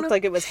planet that looked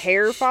like it was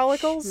hair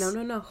follicles?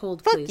 No.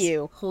 Hold, Fuck please.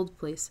 you. Hold,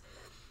 please.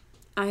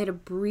 I had a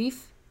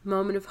brief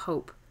moment of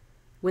hope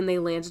when they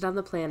landed on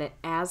the planet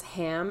as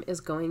Ham is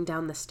going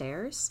down the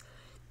stairs,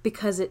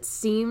 because it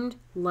seemed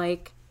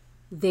like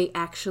they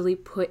actually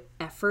put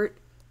effort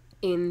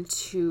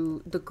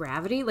into the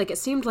gravity. Like, it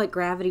seemed like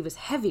gravity was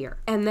heavier.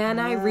 And then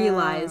I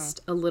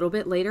realized a little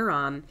bit later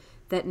on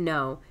that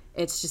no,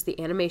 it's just the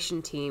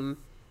animation team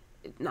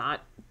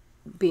not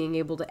being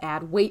able to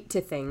add weight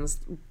to things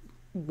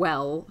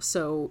well,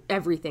 so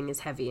everything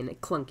is heavy and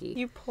clunky.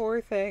 You poor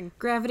thing.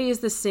 Gravity is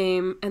the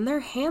same, and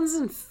their hands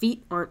and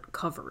feet aren't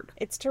covered.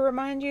 It's to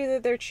remind you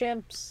that they're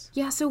chimps.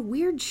 Yeah, so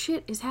weird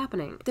shit is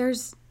happening.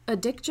 There's a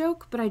dick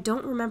joke, but I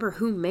don't remember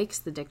who makes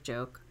the dick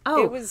joke.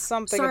 Oh, it was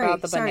something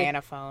about the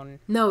banana phone.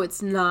 No,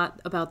 it's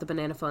not about the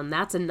banana phone.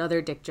 That's another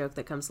dick joke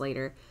that comes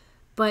later.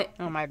 But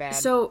oh, my bad.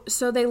 So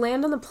they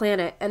land on the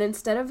planet, and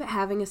instead of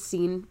having a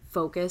scene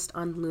focused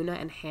on Luna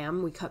and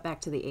Ham, we cut back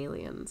to the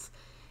aliens.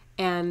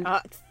 And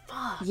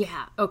fuck.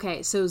 Yeah,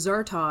 okay, so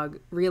Zartog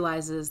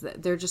realizes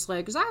that they're just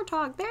like,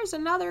 Zartog, there's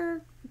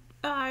another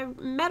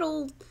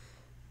metal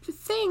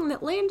thing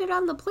that landed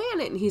on the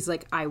planet. And he's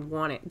like, I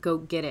want it. Go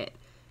get it.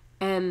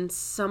 And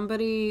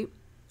somebody...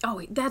 Oh,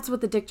 wait, that's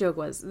what the dick joke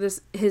was.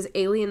 His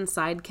alien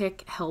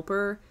sidekick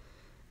helper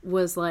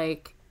was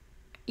like,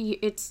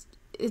 it's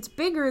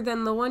bigger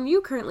than the one you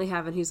currently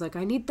have. And he's like,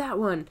 I need that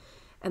one.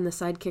 And the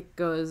sidekick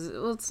goes,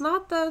 well, it's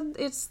not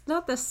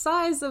the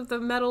size of the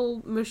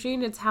metal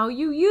machine, it's how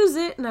you use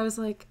it. And I was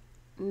like,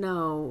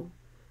 no,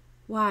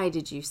 why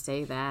did you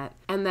say that?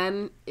 And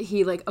then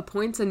he like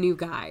appoints a new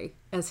guy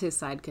as his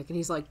sidekick, and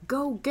he's like,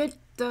 go get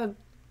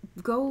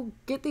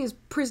these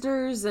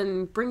prisoners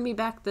and bring me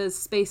back the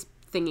space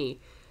thingy.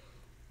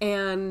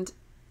 And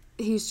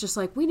he's just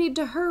like, we need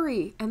to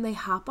hurry. And they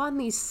hop on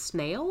these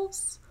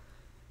snails.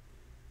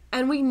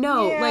 And we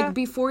know, like,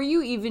 before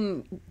you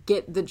even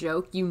get the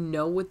joke, you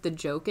know what the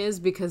joke is,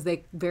 because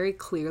they very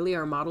clearly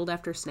are modeled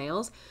after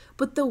snails.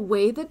 But the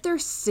way that they're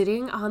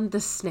sitting on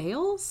the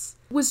snails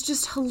was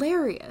just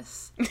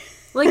hilarious.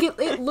 Like,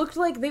 it looked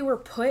like they were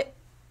put,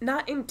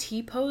 not in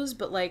T-pose,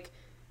 but, like,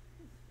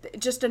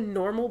 just a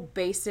normal,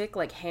 basic,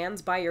 like,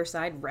 hands by your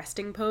side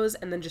resting pose,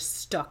 and then just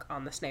stuck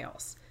on the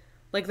snails.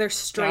 Like, they're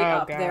straight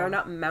up. God. They are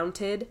not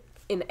mounted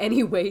in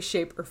any way,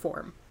 shape, or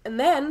form. And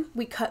then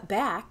we cut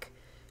back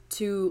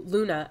to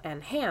Luna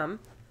and Ham,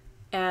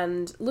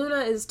 and Luna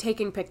is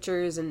taking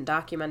pictures and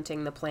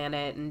documenting the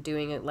planet and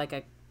doing it like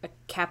a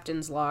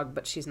captain's log,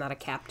 but she's not a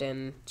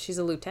captain. She's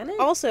a lieutenant?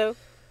 Also,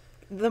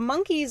 the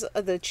monkeys,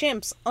 the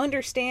chimps,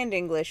 understand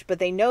English, but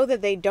they know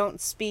that they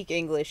don't speak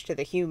English to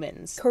the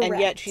humans. Correct.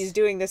 And yet she's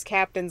doing this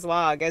captain's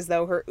log as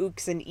though her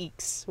ooks and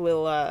eeks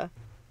will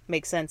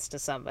make sense to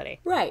somebody.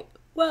 Right.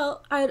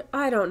 Well,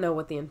 I don't know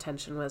what the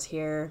intention was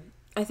here.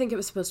 I think it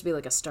was supposed to be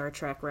like a Star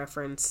Trek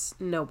reference.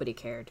 Nobody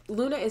cared.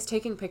 Luna is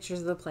taking pictures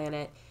of the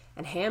planet,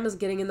 and Ham is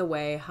getting in the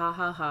way. Ha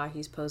ha ha,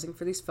 he's posing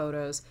for these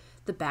photos.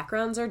 The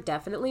backgrounds are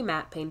definitely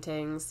matte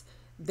paintings.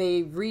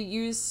 They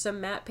reuse some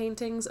matte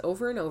paintings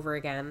over and over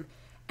again.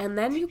 And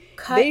then you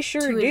cut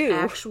to an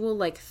actual,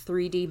 like,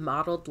 3D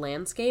modeled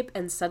landscape,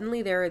 and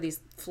suddenly there are these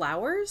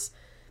flowers.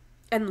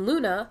 And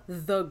Luna,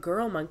 the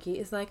girl monkey,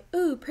 is like,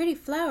 ooh, pretty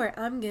flower,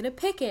 I'm gonna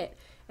pick it.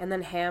 And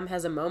then Ham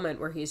has a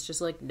moment where he's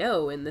just like,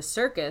 no, in the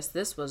circus,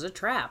 this was a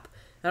trap.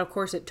 And of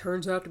course it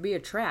turns out to be a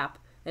trap,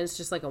 and it's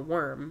just like a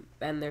worm,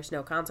 and there's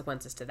no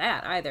consequences to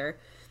that either.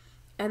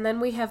 And then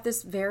we have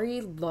this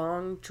very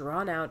long,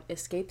 drawn-out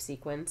escape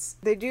sequence.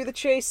 They do the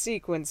chase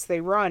sequence,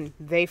 they run,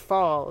 they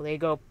fall, they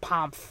go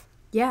pomph.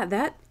 Yeah,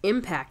 that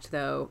impact,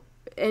 though,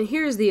 and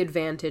here's the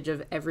advantage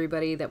of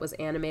everybody that was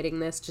animating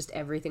this, just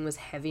everything was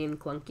heavy and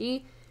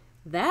clunky.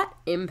 That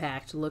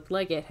impact looked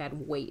like it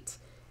had weight.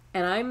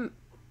 And I'm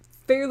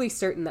fairly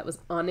certain that was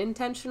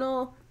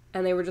unintentional,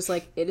 and they were just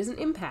like, it is an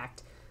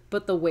impact.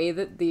 But the way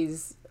that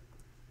these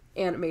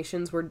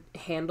animations were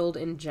handled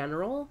in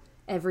general,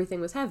 everything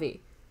was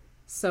heavy.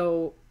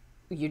 So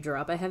you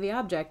drop a heavy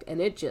object,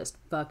 and it just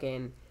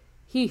fucking,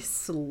 he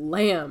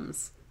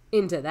slams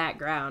into that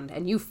ground,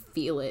 and you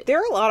feel it. There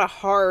are a lot of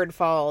hard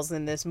falls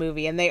in this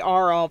movie, and they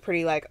are all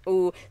pretty like,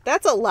 ooh,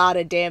 that's a lot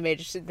of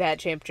damage that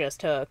chimp just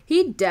took.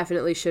 He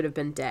definitely should have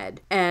been dead.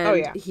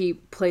 And he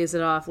plays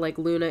it off like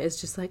Luna is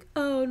just like,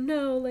 oh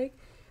no, like,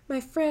 my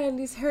friend,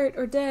 he's hurt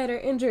or dead or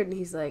injured. And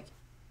he's like,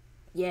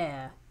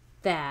 yeah,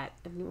 that.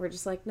 And we're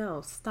just like, no,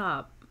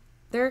 stop.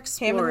 They're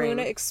exploring. Ham and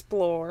Luna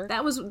explore.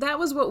 That was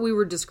what we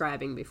were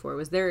describing before,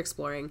 was they're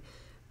exploring.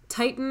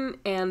 Titan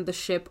and the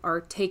ship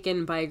are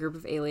taken by a group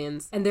of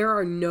aliens, and there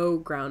are no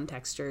ground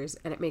textures,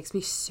 and it makes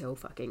me so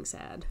fucking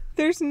sad.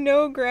 There's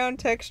no ground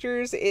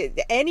textures.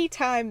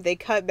 Anytime they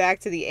cut back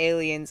to the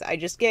aliens, I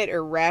just get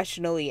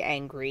irrationally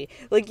angry.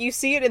 Like, you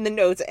see it in the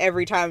notes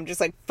every time, I'm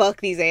just like, fuck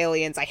these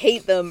aliens, I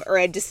hate them, or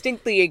I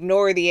distinctly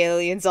ignore the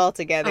aliens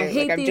altogether. I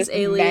hate like, I'm these just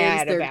aliens,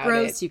 mad they're about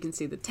gross, it. you can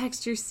see the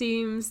texture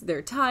seams,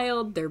 they're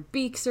tiled, their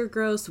beaks are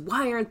gross,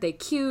 why aren't they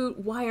cute,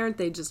 why aren't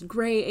they just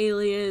gray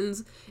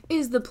aliens,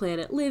 is the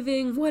planet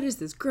living, what is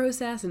this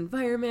gross-ass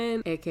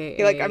environment,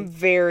 aka... Like, I'm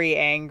very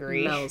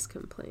angry. Mel's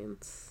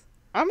complaints.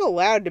 I'm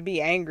allowed to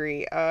be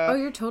angry. Oh,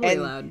 you're totally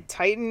allowed.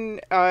 Titan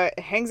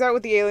hangs out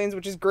with the aliens,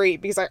 which is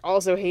great, because I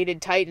also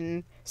hated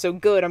Titan. So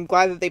good, I'm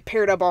glad that they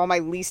paired up all my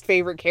least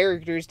favorite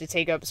characters to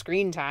take up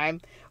screen time,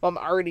 while I'm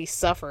already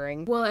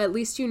suffering. Well, at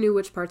least you knew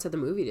which parts of the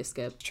movie to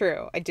skip.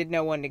 True, I did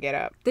know when to get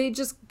up. They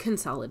just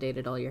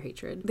consolidated all your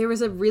hatred. There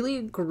was a really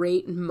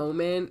great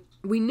moment.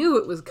 We knew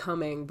it was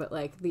coming, but,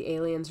 like, the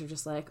aliens are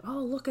just like, oh,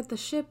 look at the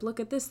ship, look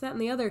at this, that,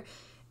 and the other.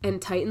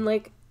 And Titan,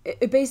 like...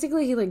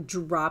 basically, he, like,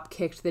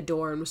 drop-kicked the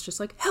door and was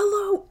just like,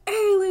 hello,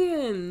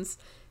 aliens!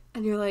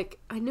 And you're like,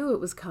 I knew it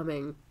was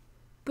coming,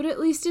 but at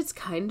least it's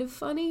kind of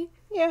funny.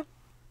 Yeah.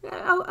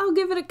 I'll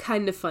give it a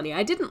kind of funny.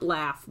 I didn't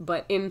laugh,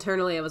 but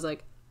internally I was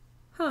like,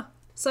 huh.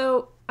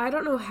 So, I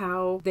don't know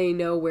how they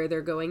know where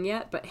they're going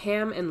yet, but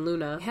Ham and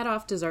Luna head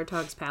off to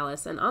Zartog's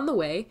palace, and on the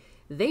way,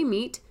 they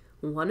meet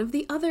one of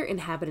the other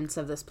inhabitants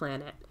of this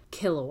planet,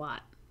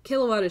 Kilowatt.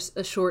 Kilowatt is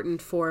a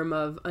shortened form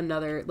of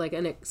another, like,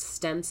 an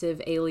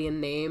extensive alien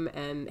name,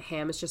 and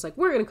Ham is just like,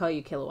 we're gonna call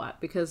you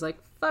Kilowatt, because, like,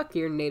 fuck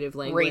your native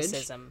language.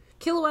 Racism.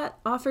 Kilowatt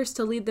offers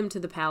to lead them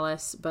to the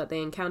palace, but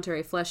they encounter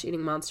a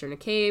flesh-eating monster in a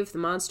cave. The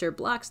monster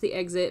blocks the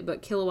exit,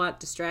 but Kilowatt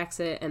distracts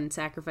it and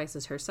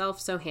sacrifices herself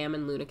so Ham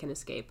and Luna can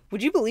escape.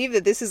 Would you believe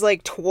that this is,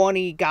 like,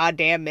 20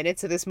 goddamn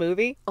minutes of this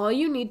movie? All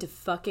you need to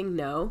fucking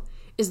know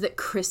is that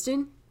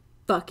Kristen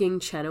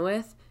fucking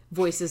Chenoweth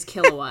voices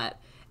Kilowatt.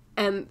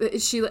 And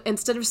she,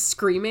 instead of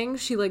screaming,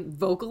 she, like,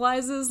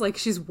 vocalizes like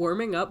she's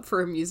warming up for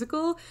a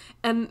musical.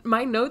 And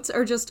my notes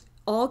are just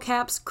all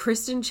caps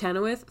Kristen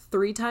Chenoweth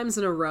 3 times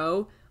in a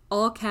row.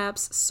 All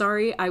caps,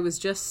 sorry, I was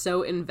just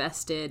so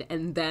invested.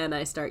 And then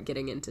I start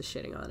getting into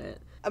shitting on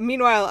it.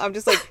 Meanwhile, I'm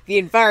just like, the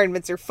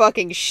environments are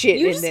fucking shit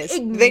You in just this.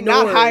 ignored. They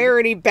not hire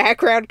any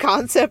background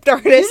concept You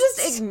artists.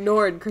 just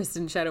ignored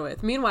Kristen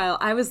Chenoweth. Meanwhile,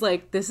 I was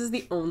like, this is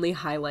the only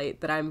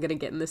highlight that I'm going to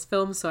get in this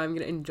film, so I'm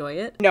going to enjoy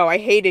it. No, I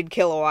hated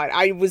Kilowatt.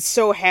 I was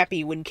so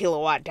happy when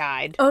Kilowatt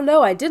died. Oh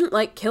no, I didn't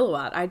like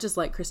Kilowatt. I just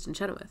like Kristen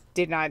Chenoweth.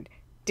 Did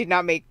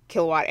not make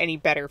Kilowatt any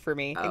better for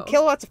me. Oh. And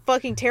Kilowatt's a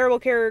fucking terrible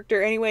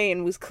character anyway,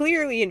 and was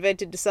clearly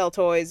invented to sell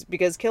toys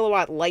because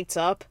Kilowatt lights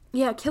up.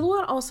 Yeah,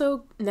 Kilowatt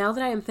also, now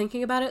that I am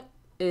thinking about it,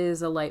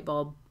 is a light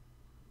bulb.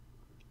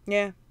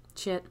 Yeah.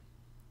 Shit.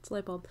 It's a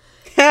light bulb.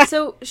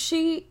 So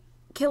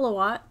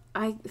Kilowatt,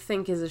 I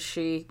think is a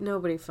she.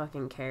 Nobody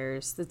fucking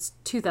cares. That's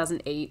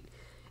 2008.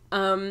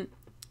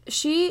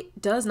 She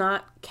does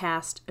not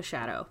cast a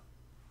shadow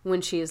when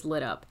she is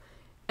lit up.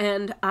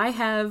 And I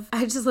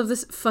just love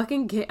this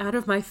fucking get out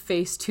of my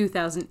face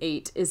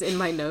 2008 is in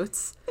my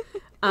notes.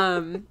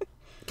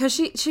 Because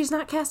she's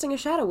not casting a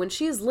shadow. When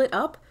she is lit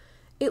up,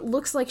 it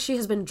looks like she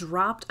has been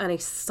dropped on a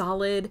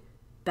solid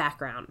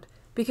background.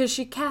 Because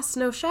she casts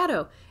no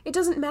shadow. It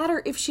doesn't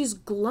matter if she's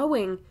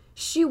glowing,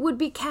 she would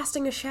be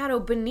casting a shadow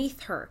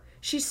beneath her.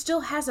 She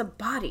still has a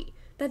body.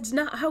 That's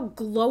not how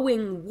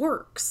glowing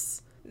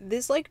works.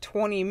 This,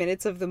 20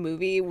 minutes of the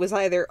movie was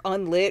either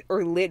unlit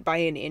or lit by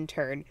an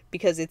intern,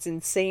 because it's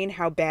insane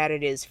how bad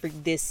it is for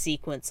this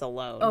sequence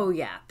alone. Oh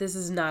yeah, this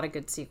is not a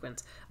good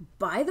sequence.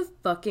 By the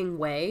fucking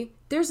way,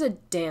 there's a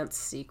dance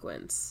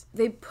sequence.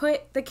 They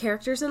put the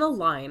characters in a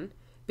line,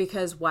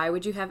 because why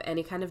would you have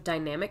any kind of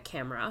dynamic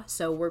camera?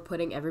 So we're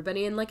putting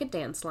everybody in, a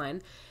dance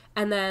line.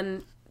 And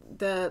then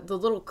the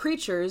little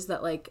creatures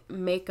that,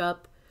 make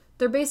up...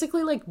 They're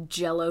basically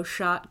Jell-O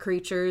shot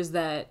creatures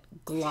that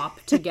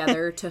glop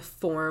together to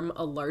form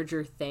a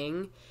larger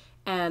thing.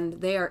 And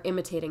they are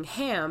imitating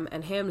Ham,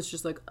 and Ham's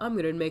just I'm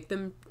gonna make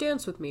them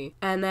dance with me.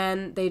 And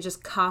then they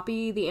just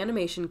copy the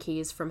animation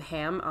keys from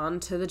Ham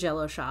onto the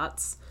Jell-O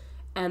shots.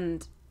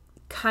 And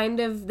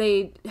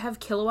they have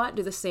Kilowatt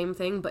do the same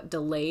thing, but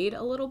delayed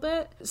a little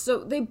bit.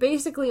 So they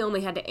basically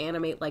only had to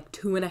animate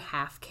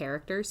 2.5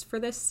 characters for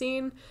this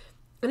scene.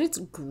 And it's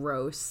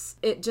gross.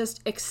 It just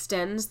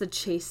extends the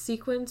chase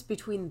sequence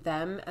between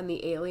them and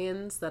the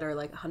aliens that are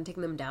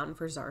hunting them down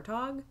for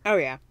Zartog. Oh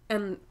yeah.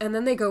 And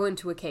then they go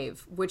into a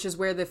cave, which is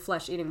where the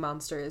flesh-eating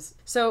monster is.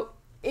 So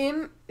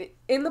in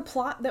the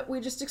plot that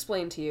we just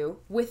explained to you,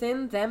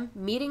 within them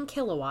meeting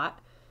Kilowatt,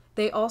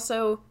 they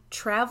also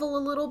travel a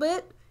little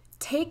bit,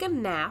 take a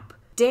nap,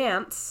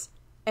 dance,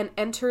 and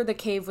enter the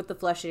cave with the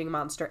flesh-eating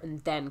monster, and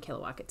then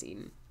Kilowatt gets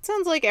eaten.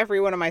 Sounds like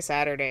every one of my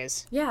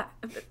Saturdays. Yeah,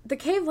 the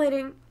cave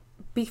lighting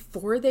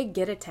before they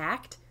get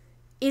attacked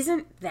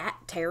isn't that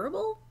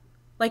terrible.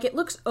 It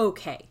looks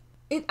okay.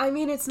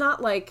 It's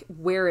not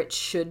where it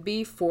should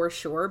be for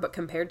sure, but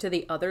compared to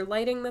the other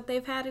lighting that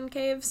they've had in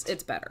caves,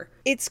 it's better.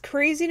 It's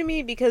crazy to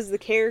me because the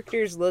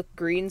characters look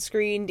green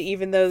screened,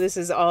 even though this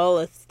is all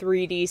a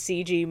 3D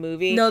CG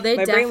movie. No, they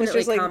My brain was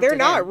just they're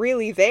not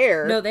really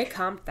there. No, they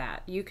comped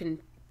that. You can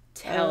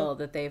tell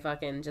that they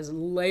fucking just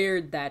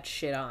layered that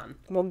shit on.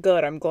 Well,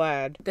 good. I'm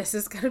glad. This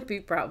is gonna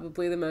be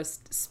probably the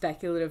most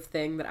speculative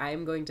thing that I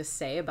am going to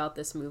say about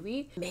this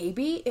movie.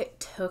 Maybe it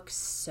took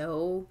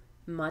so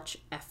much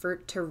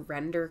effort to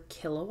render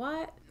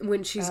Kilowatt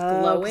when she's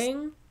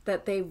glowing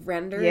that they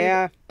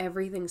rendered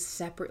everything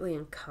separately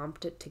and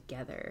comped it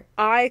together.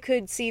 I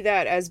could see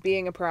that as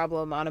being a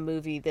problem on a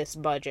movie this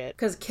budget.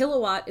 Because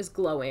Kilowatt is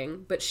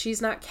glowing, but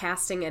she's not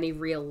casting any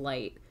real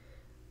light.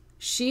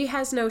 She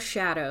has no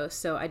shadow,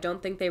 so I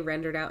don't think they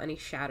rendered out any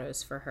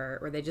shadows for her,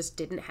 or they just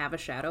didn't have a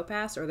shadow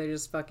pass, or they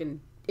just fucking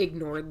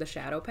ignored the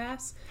shadow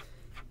pass.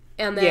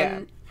 And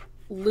then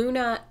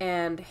Luna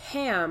and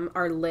Ham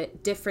are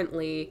lit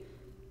differently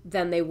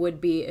than they would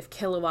be if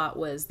Kilowatt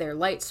was their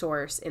light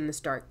source in this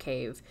dark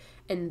cave.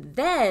 And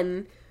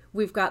then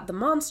we've got the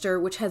monster,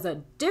 which has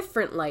a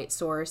different light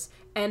source,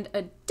 and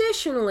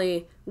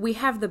additionally, we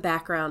have the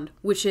background,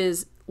 which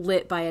is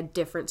lit by a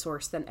different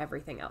source than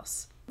everything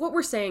else. What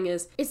we're saying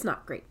is, it's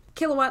not great.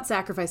 Kilowatt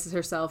sacrifices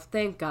herself.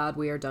 Thank God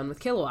we are done with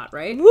Kilowatt,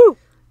 right? Woo!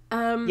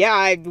 Yeah,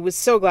 I was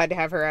so glad to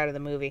have her out of the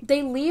movie.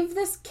 They leave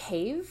this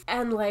cave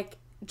and,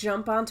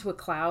 jump onto a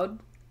cloud,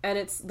 and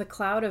it's the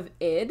cloud of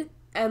id,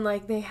 and,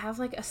 they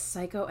have, a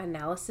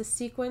psychoanalysis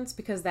sequence,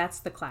 because that's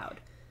the cloud.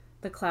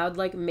 The cloud,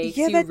 makes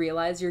you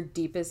realize your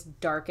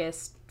deepest,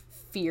 darkest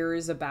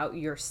fears about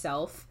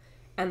yourself,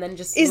 and then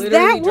just Is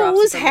that what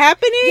was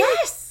happening?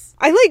 Yes!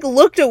 I,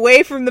 looked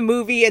away from the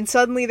movie, and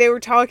suddenly they were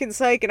talking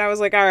psych, and I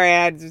was like, all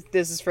right,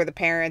 this is for the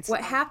parents.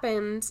 What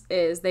happens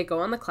is they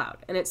go on the cloud,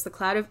 and it's the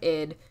cloud of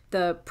id.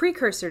 The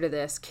precursor to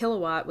this,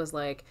 Kilowatt, was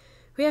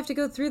we have to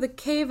go through the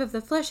cave of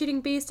the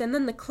flesh-eating beast, and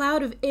then the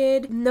cloud of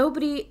id.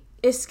 Nobody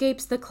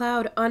escapes the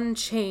cloud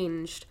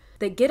unchanged.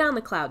 They get on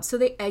the cloud, so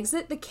they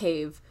exit the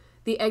cave.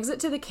 The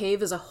exit to the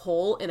cave is a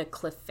hole in a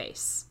cliff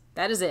face.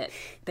 That is it.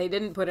 They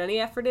didn't put any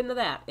effort into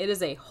that. It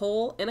is a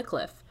hole in a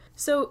cliff.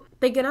 So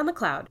they get on the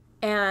cloud.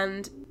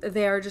 And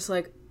they are just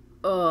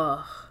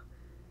ugh,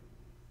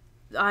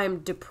 I'm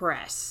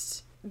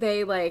depressed.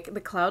 They,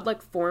 the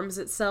cloud, forms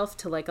itself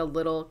to, a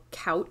little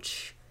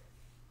couch,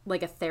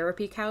 a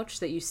therapy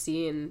couch that you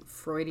see in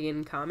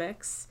Freudian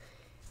comics.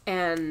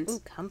 And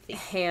ooh, comfy.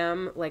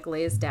 Ham,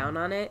 lays down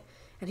on it.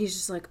 And he's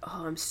just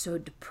oh, I'm so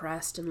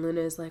depressed. And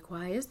Luna is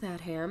why is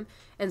that, Ham?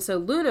 And so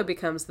Luna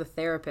becomes the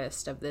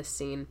therapist of this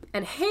scene.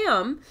 And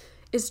Ham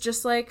is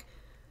just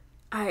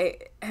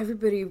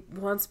everybody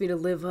wants me to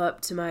live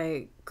up to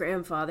my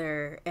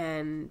grandfather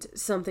and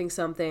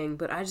something,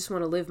 but I just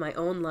want to live my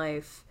own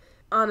life.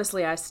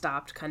 Honestly, I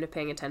stopped kind of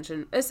paying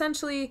attention.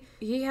 Essentially,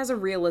 he has a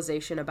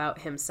realization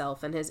about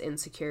himself and his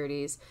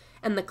insecurities,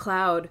 and the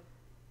cloud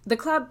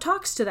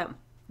talks to them.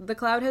 The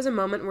cloud has a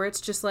moment where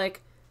it's just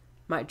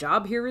my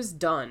job here is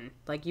done.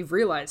 You've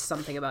realized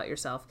something about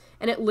yourself.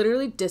 And it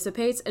literally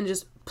dissipates and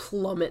just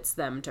plummets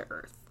them to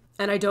Earth.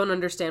 And I don't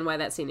understand why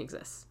that scene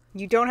exists.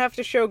 You don't have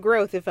to show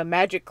growth if a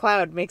magic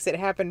cloud makes it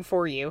happen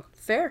for you.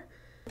 Fair.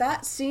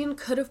 That scene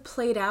could have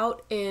played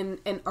out in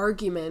an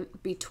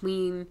argument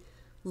between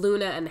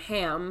Luna and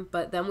Ham,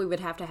 but then we would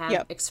have to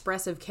have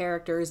expressive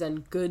characters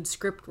and good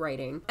script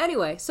writing.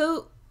 Anyway,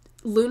 so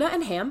Luna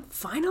and Ham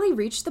finally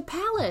reached the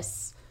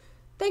palace.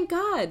 Thank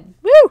God.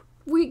 Woo!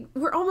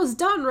 We're almost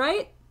done,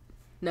 right?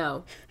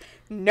 No.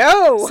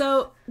 No!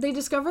 So, they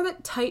discover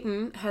that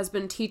Titan has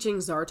been teaching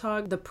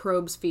Zartog the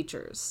probe's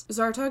features.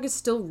 Zartog is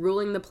still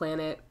ruling the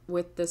planet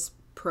with this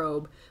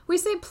probe. We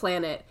say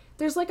planet.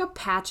 There's like a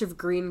patch of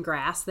green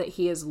grass that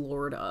he is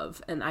lord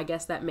of, and I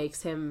guess that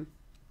makes him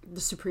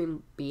the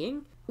supreme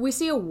being. We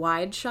see a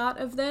wide shot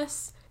of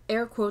this,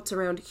 air quotes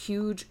around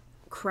huge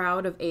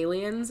crowd of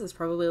aliens. It's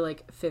probably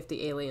like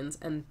 50 aliens,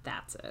 and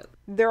that's it.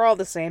 They're all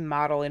the same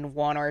model in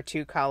 1 or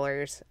 2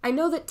 colors. I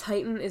know that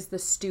Titan is the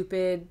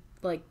stupid,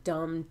 like,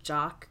 dumb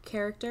jock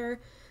character,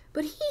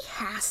 but he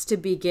has to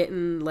be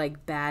getting,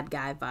 like, bad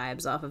guy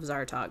vibes off of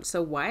Zartog.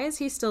 So why is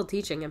he still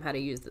teaching him how to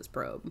use this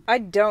probe? I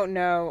don't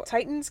know.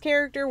 Titan's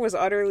character was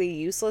utterly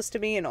useless to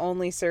me and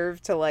only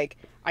served to, like,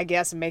 I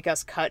guess make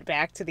us cut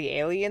back to the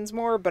aliens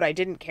more, but I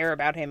didn't care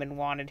about him and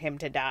wanted him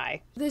to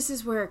die. This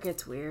is where it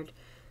gets weird.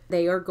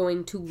 They are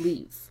going to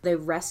leave. They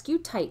rescue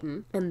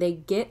Titan, and they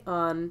get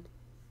on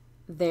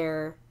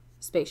their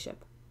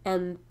spaceship.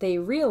 And they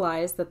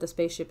realize that the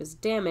spaceship is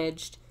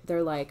damaged.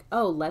 They're like,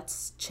 oh,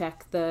 let's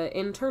check the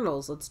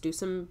internals. Let's do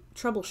some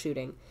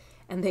troubleshooting.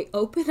 And they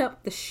open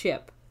up the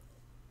ship.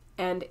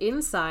 And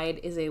inside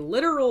is a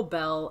literal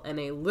bell and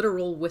a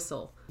literal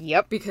whistle.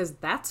 Yep. Because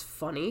that's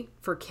funny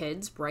for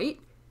kids, right?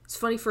 It's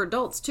funny for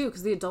adults, too,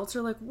 because the adults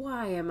are like,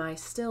 why am I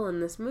still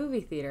in this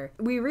movie theater?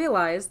 We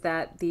realize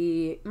that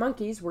the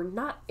monkeys were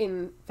not,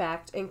 in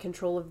fact, in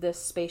control of this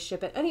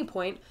spaceship at any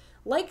point.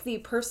 Like the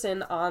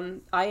person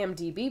on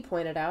IMDb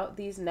pointed out,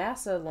 these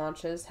NASA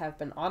launches have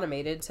been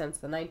automated since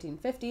the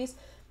 1950s,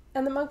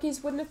 and the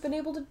monkeys wouldn't have been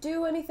able to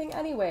do anything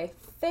anyway.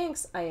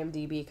 Thanks,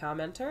 IMDb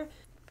commenter.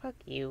 Fuck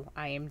you,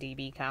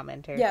 IMDb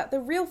commenter. Yeah, the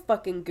real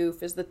fucking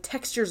goof is the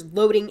textures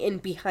loading in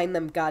behind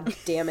them, god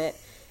damn it.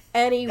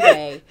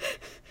 Anyway.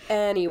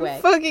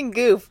 Fucking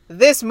goof.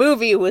 This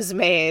movie was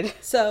made.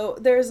 So,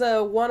 there's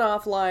a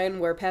one-off line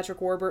where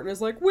Patrick Warburton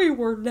is like, we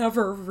were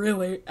never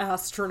really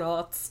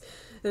astronauts.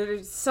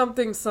 There's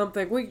something.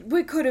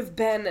 We could have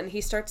been, and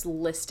he starts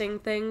listing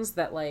things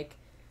that, like,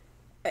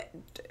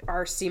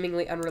 are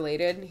seemingly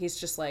unrelated. He's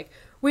just like,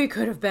 we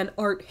could have been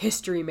art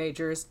history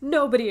majors.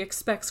 Nobody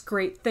expects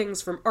great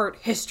things from art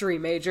history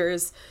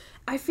majors.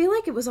 I feel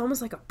like it was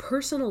almost like a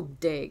personal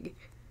dig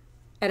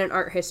at an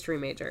art history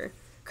major.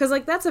 Because,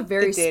 like, that's a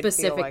very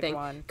specific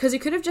thing. Because you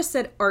could have just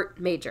said art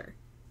major,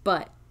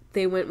 but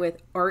they went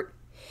with art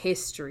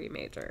history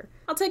major.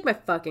 I'll take my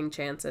fucking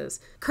chances.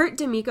 Kurt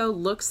D'Amico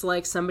looks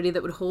like somebody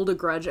that would hold a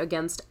grudge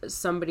against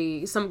some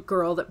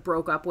girl that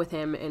broke up with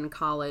him in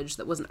college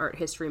that was an art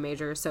history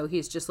major. So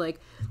he's just like,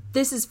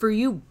 this is for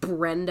you,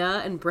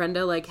 Brenda. And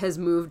Brenda, like, has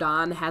moved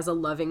on, has a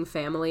loving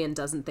family, and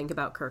doesn't think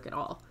about Kirk at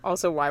all.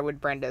 Also, why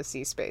would Brenda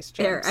see Space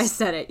Jam? There, I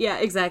said it. Yeah,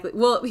 exactly.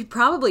 Well,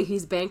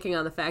 he's banking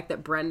on the fact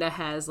that Brenda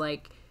has,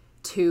 like,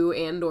 2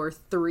 and or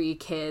 3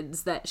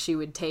 kids that she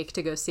would take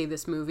to go see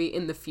this movie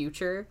in the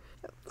future.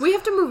 We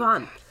have to move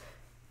on.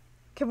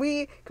 Can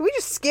we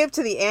just skip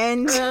to the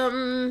end?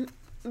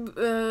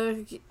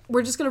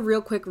 We're just gonna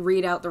real quick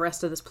read out the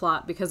rest of this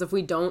plot, because if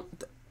we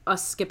don't,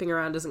 us skipping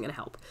around isn't gonna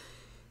help.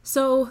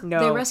 So,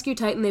 They rescue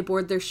Titan, they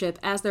board their ship.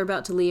 As they're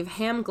about to leave,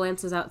 Ham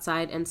glances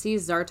outside and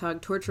sees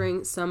Zartog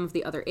torturing some of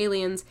the other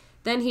aliens.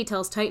 Then he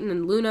tells Titan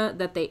and Luna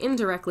that they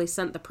indirectly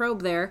sent the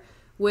probe there,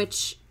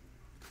 which,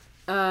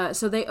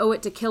 so they owe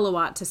it to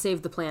Kilowatt to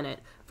save the planet.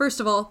 First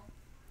of all,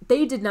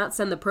 they did not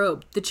send the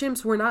probe. The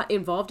chimps were not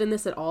involved in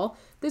this at all.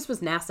 This was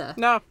NASA.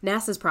 No.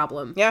 NASA's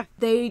problem. Yeah.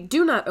 They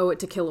do not owe it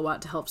to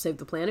Kilowatt to help save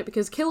the planet,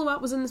 because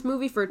Kilowatt was in this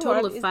movie for a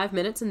total of 5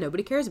 minutes and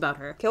nobody cares about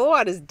her.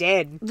 Kilowatt is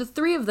dead. The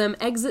 3 of them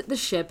exit the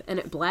ship and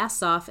it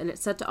blasts off and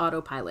it's set to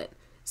autopilot.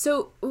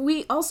 So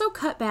we also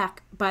cut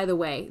back, by the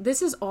way.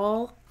 This is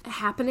all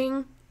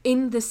happening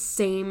in the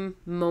same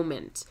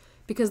moment,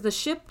 because the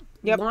ship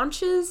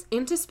launches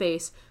into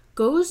space,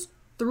 goes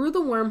through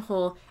the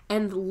wormhole,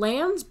 and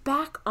lands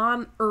back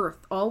on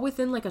Earth, all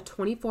within like a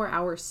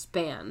 24-hour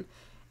span.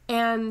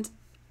 And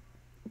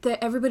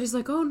everybody's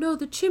like, oh no,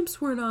 the chimps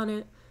weren't on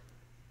it.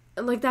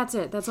 And, like, that's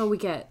it. That's all we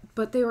get.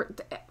 But they were...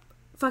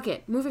 fuck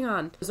it. Moving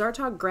on.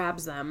 Zartog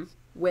grabs them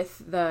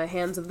with the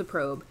hands of the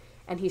probe,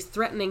 and he's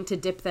threatening to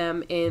dip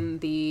them in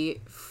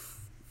the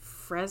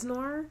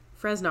Fresnar?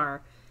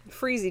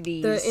 Freezy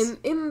D's.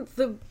 In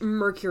the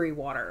mercury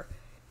water.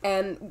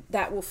 And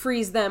that will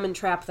freeze them and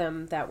trap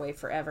them that way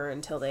forever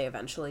until they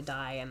eventually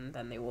die, and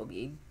then they will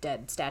be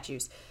dead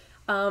statues.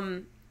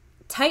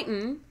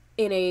 Titan,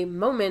 in a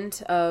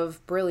moment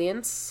of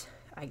brilliance,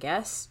 I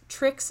guess,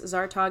 tricks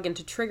Zartog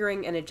into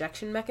triggering an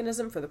ejection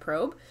mechanism for the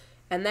probe,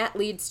 and that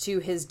leads to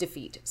his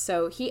defeat.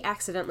 So he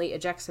accidentally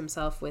ejects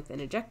himself with an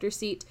ejector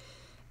seat,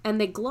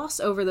 and they gloss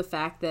over the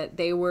fact that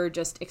they were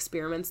just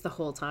experiments the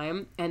whole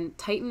time, and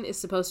Titan is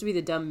supposed to be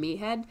the dumb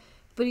meathead,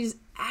 but he's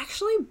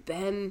actually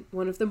been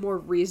one of the more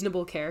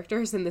reasonable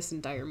characters in this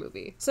entire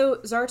movie. So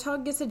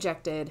Zartog gets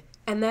ejected,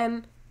 and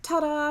then,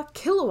 ta-da,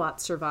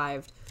 Kilowatt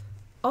survived.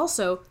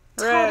 Also,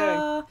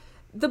 ta-da,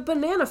 the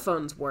banana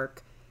phones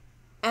work.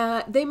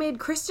 They made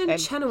Kristen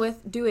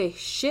Chenoweth do a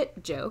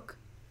shit joke.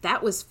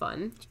 That was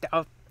fun.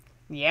 Oh,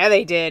 yeah,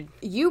 they did.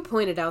 You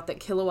pointed out that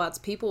Kilowatt's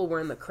people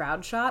were in the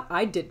crowd shot.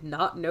 I did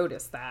not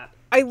notice that.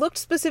 I looked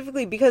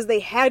specifically because they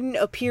hadn't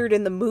appeared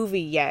in the movie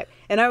yet.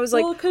 And I was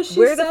like, Well, 'cause she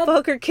where the said-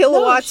 fuck are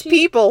Kilowatt's No, she-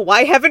 people?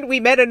 Why haven't we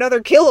met another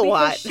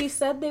Kilowatt? Because she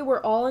said they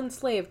were all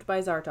enslaved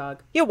by Zartog.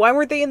 Yeah, why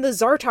weren't they in the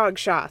Zartog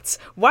shots?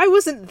 Why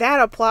wasn't that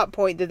a plot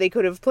point that they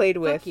could have played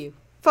with? Fuck you.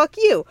 Fuck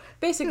you.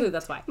 Basically,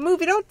 that's why.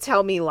 Movie, don't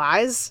tell me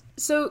lies.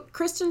 So,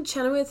 Kristen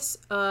Chenoweth's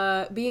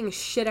being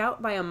shit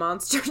out by a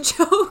monster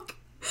joke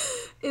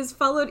is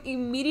followed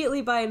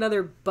immediately by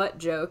another butt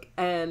joke,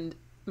 and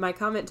my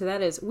comment to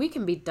that is, we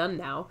can be done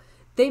now.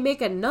 They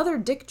make another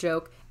dick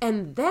joke,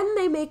 and then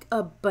they make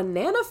a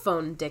banana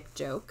phone dick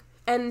joke,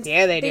 and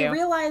Yeah, they do.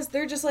 realize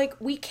they're just like,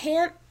 we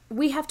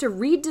have to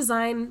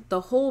redesign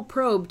the whole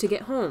probe to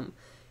get home.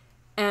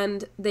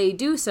 And they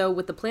do so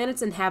with the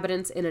planet's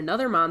inhabitants in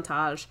another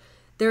montage.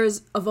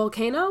 There's a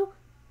volcano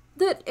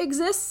that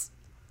exists,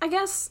 I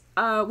guess.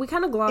 We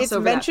kind of gloss It's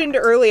over mentioned that.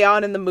 early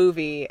on in the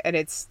movie, and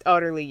it's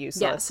utterly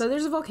useless. Yeah, so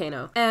there's a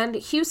volcano. And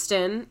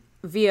Houston,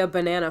 via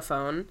banana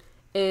phone,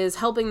 is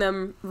helping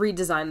them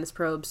redesign this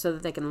probe so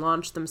that they can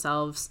launch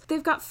themselves.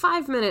 They've got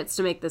 5 minutes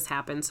to make this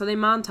happen, so they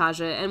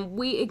montage it, and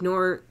we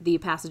ignore the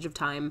passage of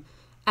time,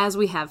 as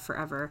we have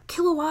forever.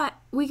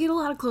 Kilowatt, we get a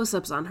lot of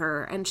close-ups on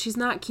her, and she's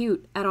not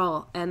cute at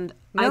all, and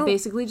I No.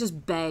 basically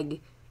just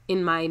beg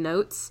in my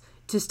notes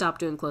to stop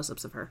doing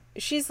close-ups of her.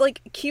 She's,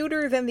 like,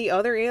 cuter than the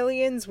other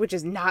aliens, which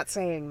is not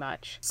saying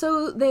much.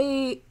 So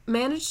they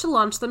manage to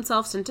launch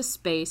themselves into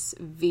space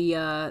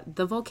via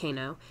the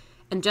volcano,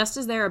 and just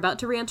as they're about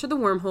to re-enter the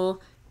wormhole,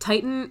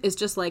 Titan is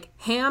just like,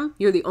 Ham,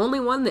 you're the only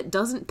one that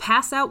doesn't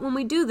pass out when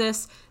we do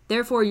this,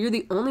 therefore you're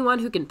the only one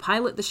who can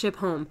pilot the ship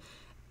home.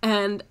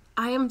 And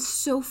I am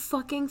so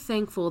fucking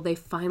thankful they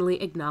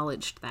finally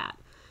acknowledged that.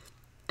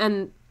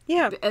 And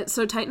Yeah.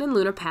 so Titan and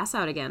Luna pass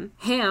out again.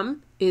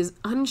 Ham is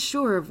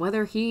unsure of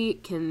whether he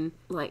can,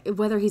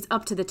 whether he's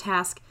up to the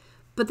task,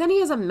 but then he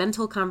has a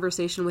mental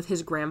conversation with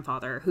his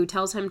grandfather, who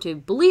tells him to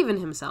believe in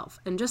himself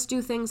and just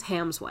do things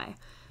Ham's way.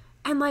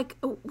 And,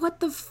 what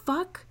the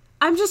fuck?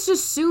 I'm just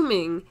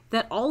assuming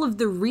that all of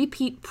the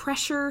repeat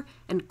pressure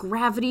and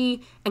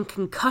gravity and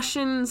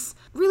concussions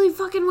really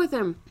fucking with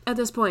him at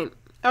this point.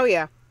 Oh,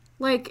 yeah.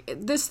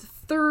 This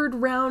third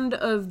round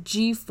of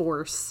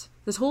G-force,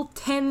 this whole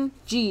 10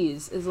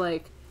 Gs is,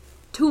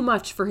 too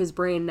much for his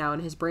brain now,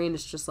 and his brain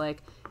is just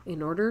like,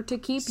 in order to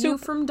keep you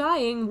from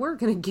dying, we're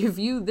gonna give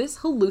you this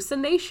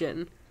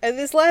hallucination. And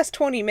this last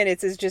 20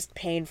 minutes is just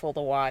painful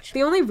to watch.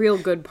 The only real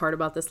good part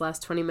about this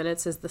last 20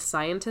 minutes is the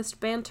scientist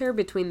banter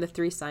between the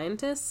three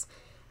scientists,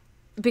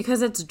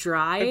 because it's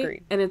dry.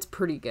 Agreed. And it's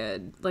pretty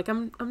good.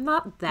 I'm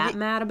not that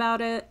mad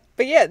about it.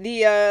 But yeah,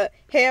 the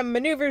Ham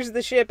maneuvers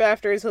the ship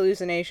after his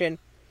hallucination,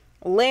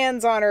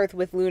 lands on Earth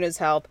with Luna's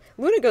help.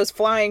 Luna goes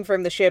flying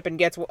from the ship and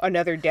gets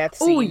another death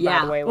scene,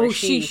 by the way, where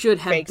she should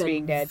have fakes been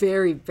being dead.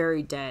 very,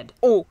 very dead.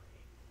 Oh,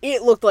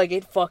 it looked like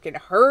it fucking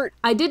hurt.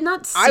 I did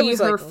not see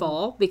was her like,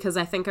 fall because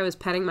I think I was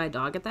petting my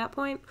dog at that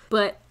point,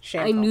 but I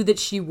Shameful. knew that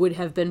she would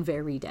have been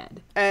very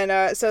dead.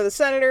 And so the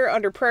senator,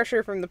 under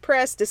pressure from the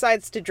press,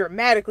 decides to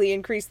dramatically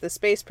increase the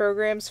space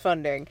program's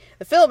funding.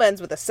 The film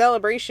ends with a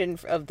celebration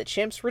of the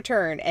chimp's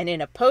return, and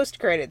in a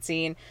post-credit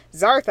scene,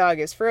 Zarthog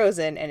is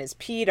frozen and is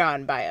peed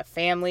on by a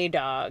family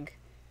dog.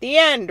 The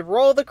end.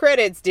 Roll the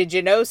credits. Did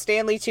you know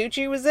Stanley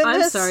Tucci was in I'm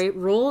this? sorry,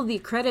 roll the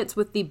credits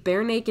with the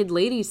Bare Naked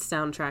Ladies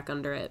soundtrack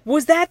under it.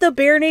 Was that the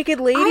Bare Naked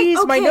Ladies?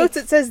 My okay. notes,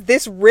 it says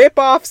this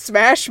rip-off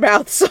Smash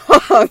Mouth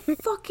song.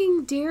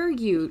 Fucking dare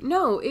you.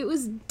 No, it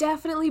was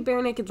definitely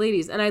Bare Naked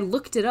Ladies, and I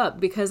looked it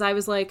up because I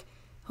was like,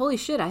 holy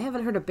shit, I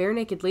haven't heard a Bare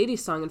Naked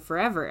Ladies song in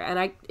forever,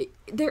 and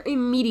they're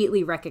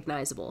immediately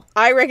recognizable.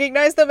 I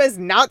recognize them as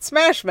not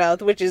Smash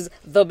Mouth, which is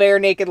the Bare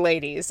Naked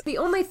Ladies. The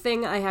only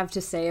thing I have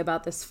to say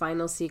about this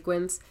final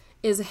sequence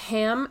is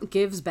Ham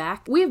gives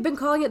back. We have been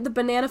calling it the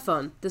banana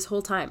phone this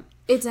whole time.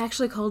 It's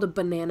actually called a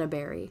banana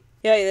berry.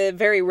 Yeah, a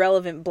very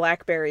relevant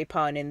BlackBerry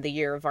pun in the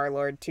year of our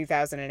Lord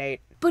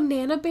 2008.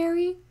 Banana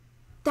berry?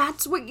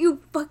 That's what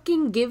you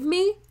fucking give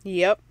me?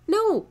 Yep.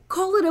 No,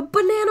 call it a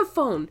banana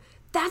phone.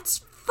 That's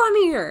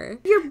funnier.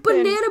 Your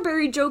banana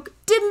berry joke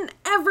didn't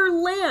ever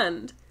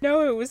land.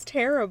 No, it was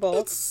terrible.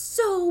 It's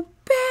so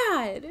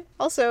bad.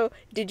 Also,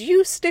 did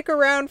you stick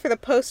around for the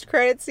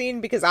post-credit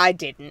scene? Because I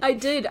didn't. I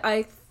did.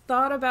 I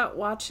thought about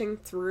watching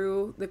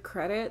through the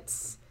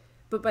credits,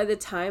 but by the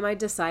time I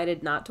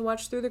decided not to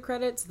watch through the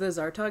credits, the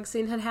Zartog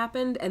scene had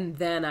happened, and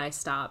then I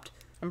stopped.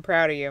 I'm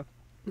proud of you.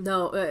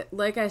 No,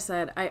 like I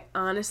said,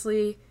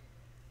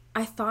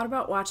 I thought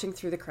about watching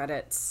through the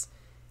credits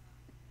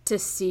to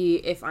see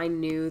if I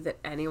knew that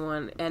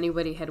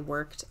anybody had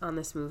worked on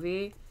this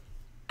movie,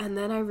 and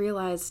then I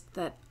realized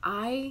that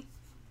I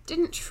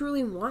didn't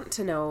truly want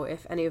to know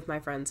if any of my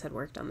friends had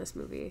worked on this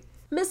movie.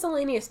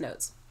 Miscellaneous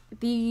notes.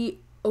 The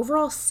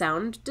overall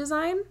sound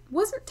design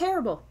wasn't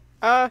terrible.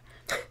 I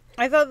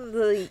thought that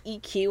the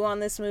EQ on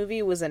this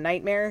movie was a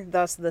nightmare,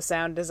 thus the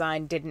sound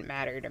design didn't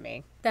matter to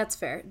me. That's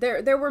fair.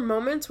 There were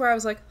moments where I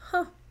was like,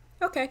 huh,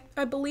 okay,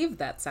 I believe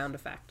that sound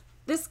effect.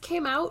 This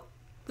came out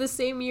the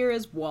same year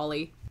as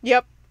WALL-E.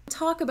 Yep.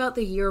 Talk about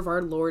the year of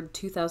our Lord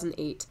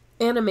 2008.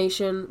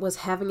 Animation was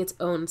having its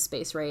own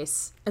space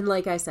race, and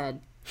like I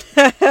said,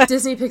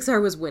 Disney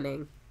Pixar was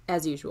winning,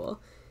 as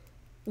usual.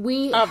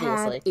 We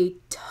Obviously. had a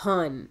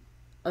ton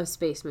of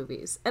space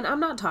movies. And I'm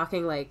not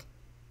talking like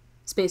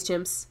Space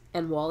Chimps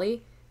and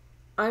WALL-E.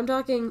 I'm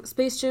talking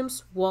Space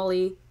Chimps,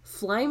 WALL-E,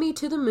 Fly Me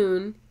to the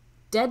Moon,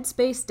 Dead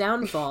Space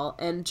Downfall,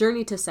 and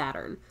Journey to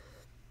Saturn.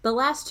 The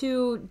last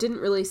two didn't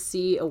really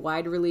see a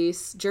wide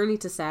release. Journey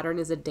to Saturn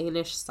is a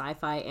Danish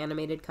sci-fi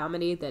animated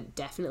comedy that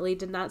definitely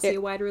did not see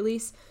a wide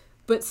release,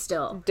 but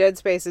still. Dead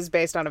Space is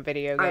based on a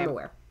video game. I'm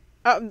aware.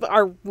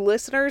 Our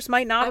listeners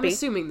might not I'm be.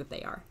 assuming that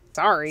they are.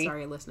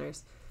 Sorry,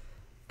 listeners.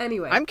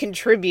 Anyway. I'm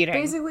contributing.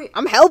 Basically,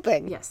 I'm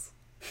helping. yes.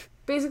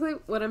 Basically,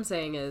 what I'm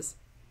saying is,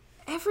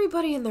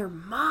 everybody and their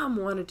mom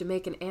wanted to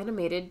make an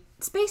animated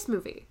space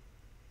movie.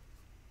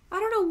 I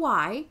don't know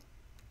why,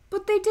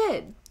 but they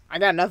did. I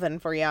got nothing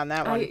for you on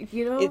that one.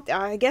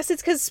 I guess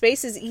it's because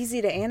space is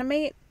easy to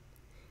animate.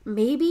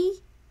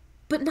 Maybe,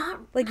 but not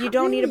Like, you not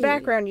don't need a really.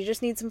 background. You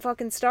just need some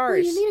fucking Well,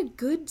 stars. you need a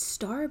good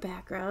star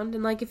background,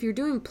 and like if you're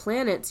doing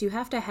planets, you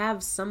have to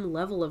have some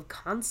level of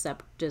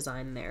concept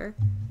design there.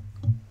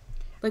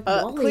 Like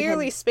WALL-E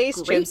Clearly, had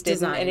Space great Chimps didn't,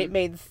 design. and it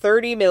made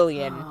 $30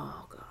 million.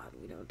 Oh god,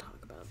 we don't talk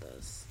about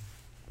this.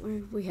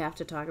 We have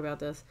to talk about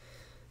this.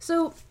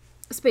 So,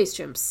 Space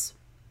Chimps.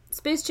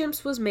 Space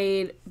Chimps was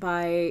made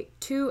by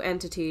two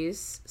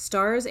entities,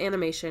 Stars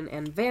Animation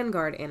and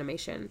Vanguard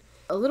Animation.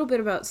 A little bit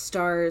about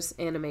Stars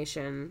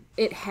Animation.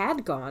 It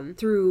had gone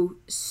through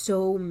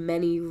so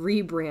many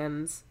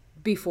rebrands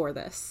before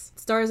this.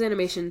 Stars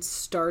Animation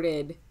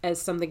started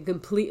as something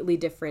completely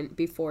different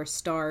before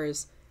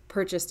Stars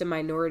purchased a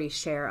minority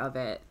share of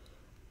it,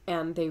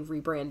 and they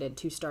rebranded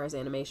to Stars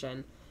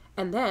Animation.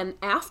 And then,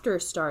 after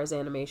Stars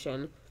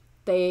Animation,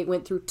 they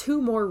went through two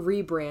more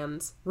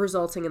rebrands,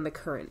 resulting in the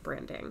current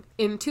branding.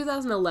 In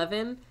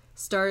 2011,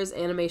 Stars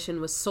Animation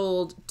was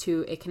sold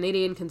to a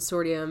Canadian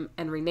consortium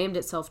and renamed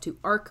itself to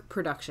ARC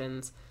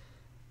Productions.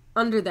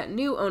 Under that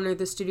new owner,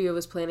 the studio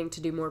was planning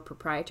to do more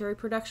proprietary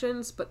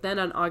productions, but then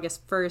on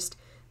August 1st,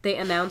 they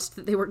announced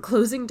that they were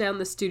closing down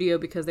the studio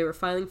because they were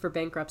filing for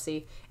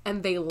bankruptcy,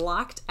 and they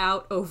locked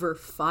out over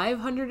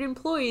 500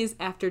 employees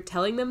after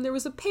telling them there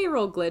was a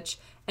payroll glitch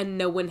and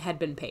no one had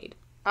been paid.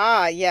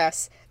 Ah,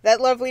 yes. That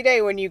lovely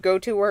day when you go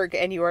to work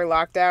and you are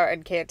locked out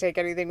and can't take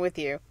anything with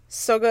you.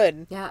 So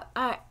good. Yeah,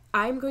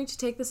 I'm going to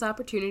take this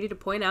opportunity to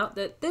point out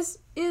that this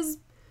is,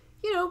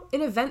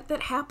 an event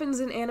that happens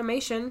in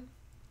animation,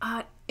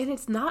 and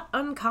it's not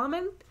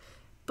uncommon,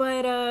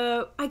 but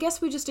I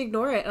guess we just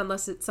ignore it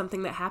unless it's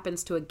something that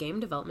happens to a game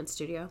development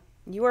studio.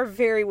 You are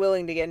very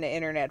willing to get into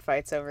internet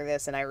fights over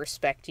this, and I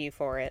respect you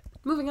for it.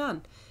 Moving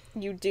on.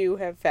 You do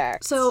have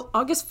facts. So,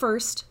 August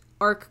 1st,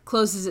 ARC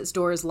closes its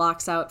doors,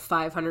 locks out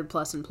 500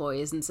 plus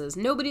employees, and says,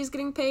 nobody's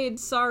getting paid,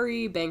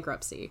 sorry,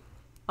 bankruptcy.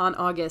 On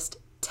August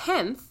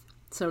 10th,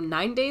 so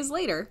 9 days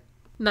later,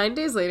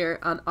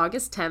 on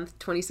August 10th,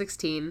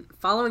 2016,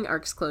 following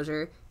ARC's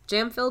closure,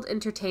 Jamfield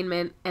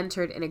Entertainment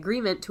entered an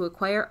agreement to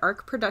acquire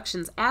ARC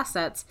Productions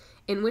assets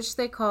in which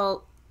they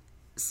call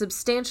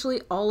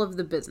substantially all of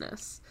the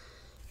business.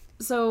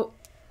 So,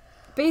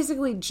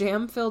 basically,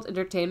 Jamfield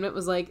Entertainment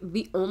was like,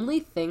 the only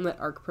thing that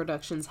ARC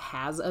Productions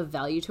has of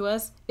value to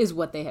us is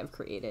what they have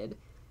created.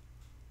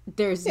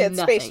 There's nothing.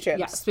 Space Chimps.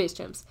 Yeah, Space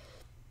Chimps.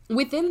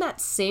 Within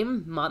that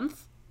same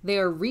month, they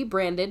are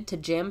rebranded to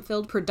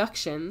Jamfield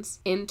Productions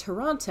in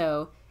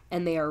Toronto,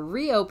 and they are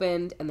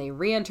reopened and they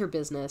re-enter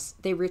business.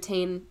 They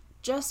retain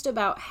just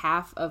about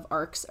half of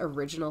ARC's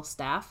original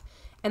staff,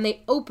 and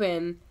they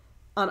open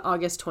on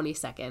August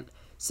 22nd.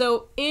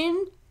 So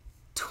in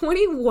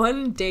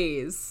 21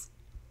 days,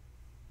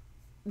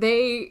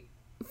 they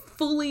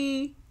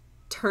fully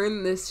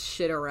turn this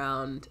shit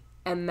around,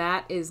 and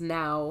that is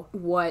now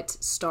what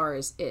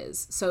Stars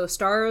is. So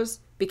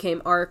Stars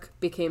became ARC,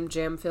 became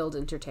Jamfield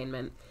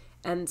Entertainment.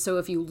 And so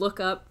if you look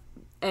up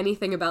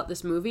anything about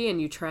this movie and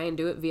you try and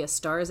do it via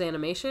Stars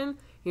Animation,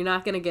 you're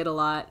not going to get a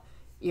lot.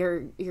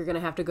 You're going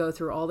to have to go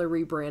through all the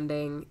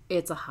rebranding.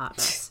 It's a hot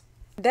mess.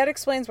 That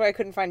explains why I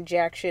couldn't find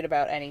jack shit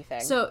about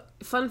anything. So,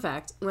 fun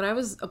fact, when I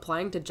was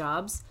applying to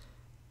jobs,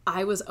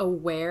 I was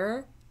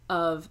aware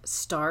of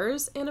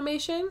Stars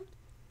Animation,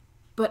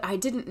 but I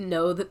didn't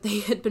know that they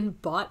had been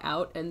bought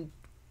out and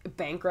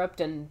bankrupt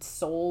and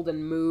sold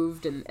and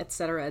moved and et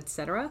cetera,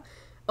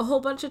 a whole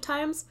bunch of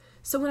times.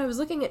 So when I was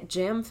looking at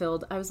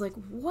Jamfield, I was like,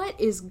 what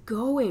is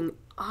going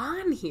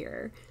on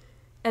here?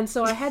 And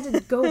so I had to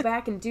go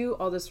back and do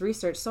all this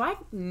research. So I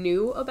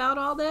knew about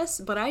all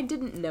this, but I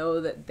didn't know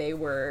that they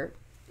were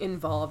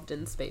involved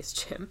in Space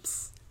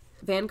Chimps.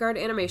 Vanguard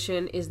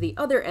Animation is the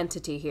other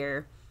entity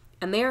here,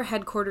 and they are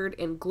headquartered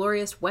in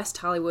glorious West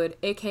Hollywood,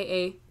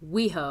 aka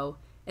WeHo,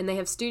 and they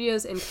have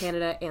studios in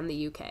Canada and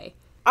the UK.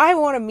 I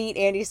want to meet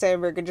Andy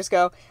Samberg and just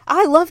go,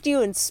 I loved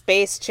you in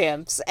Space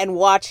Chimps, and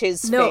watch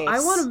his face. No, I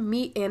want to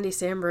meet Andy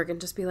Samberg and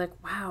just be like,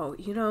 wow,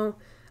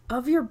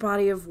 of your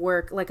body of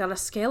work, like on a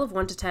scale of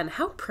 1 to 10,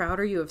 how proud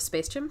are you of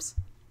Space Chimps?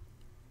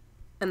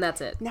 And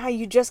that's it. Now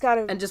you just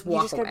gotta And just you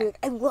walk just gotta be away.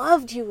 like, I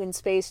loved you in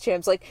Space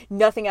Chimps. Like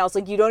nothing else.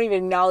 Like you don't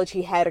even acknowledge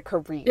he had a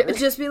career.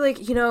 Just be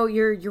like, you know,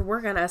 your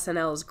work on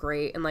SNL is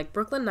great, and like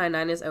Brooklyn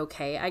Nine-Nine is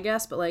okay, I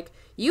guess, but like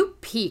you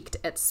peaked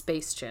at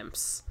Space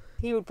Chimps.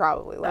 He would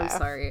probably I'm laugh.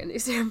 sorry, Andy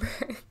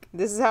Samberg.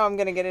 This is how I'm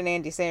gonna get in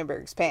Andy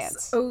Samberg's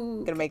pants. Oh,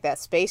 I'm gonna make that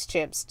Space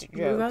Chimps move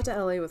joke out to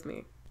LA with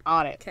me.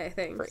 on it Okay,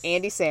 thanks. for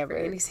Andy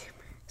Samberg. Andy Samberg.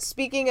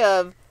 Speaking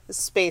of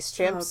Space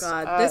Oh Chimps,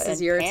 God, this is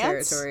and your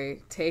pants,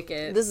 territory. Take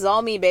it. This is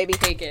all me, baby.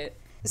 Take it.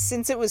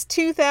 Since it was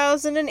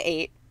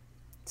 2008,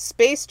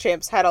 Space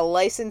Chimps had a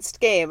licensed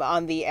game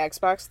on the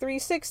Xbox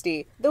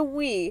 360, the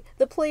Wii,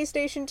 the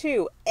PlayStation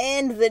 2,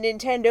 and the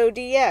Nintendo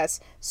DS.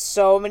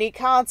 So many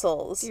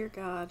consoles. Dear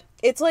God.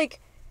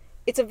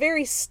 It's a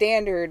very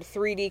standard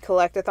 3D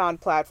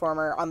collectathon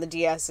platformer. On the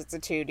DS, it's a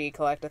 2D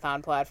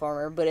collectathon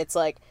platformer, but it's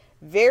like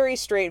very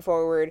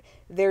straightforward.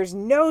 There's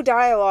no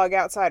dialogue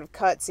outside of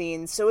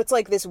cutscenes, so it's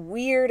like this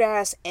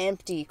weird-ass,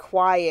 empty,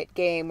 quiet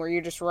game where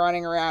you're just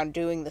running around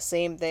doing the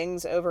same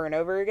things over and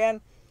over again.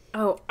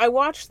 Oh, I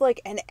watched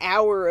like an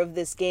hour of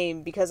this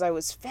game because I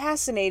was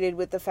fascinated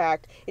with the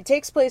fact it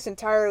takes place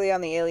entirely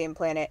on the alien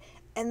planet,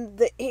 and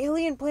the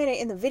alien planet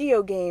in the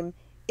video game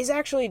is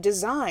actually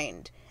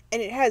designed.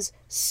 And it has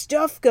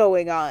stuff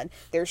going on.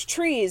 There's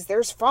trees,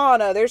 there's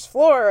fauna, there's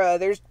flora,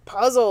 there's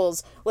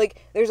puzzles.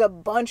 Like, there's a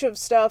bunch of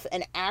stuff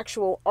and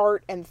actual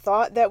art and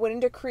thought that went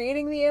into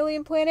creating the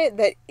alien planet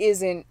that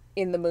isn't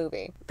in the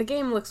movie. the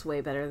game looks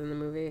way better than the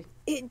movie.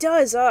 It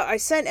does. I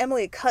sent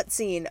Emily a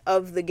cutscene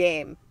of the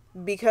game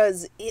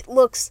because it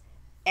looks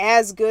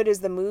as good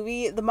as the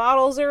movie. The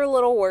models are a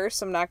little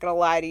worse, I'm not going to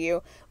lie to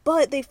you.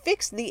 But they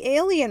fixed the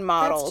alien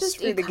models just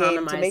for the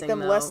game to make them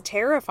economizing, less though.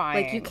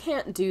 terrifying. Like, you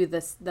can't do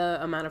the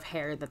amount of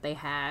hair that they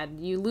had.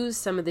 You lose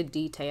some of the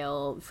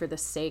detail for the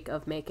sake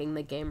of making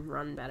the game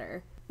run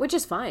better. Which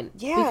is fine.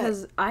 Yeah.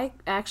 Because I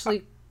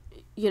actually,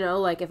 you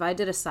know, like, if I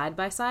did a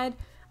side-by-side,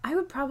 I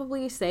would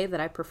probably say that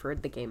I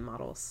preferred the game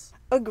models.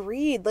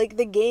 Agreed. Like,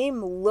 the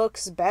game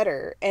looks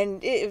better,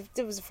 and it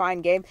was a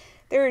fine game.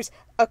 There's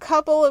a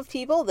couple of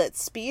people that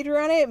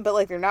speedrun it, but,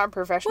 like, they're not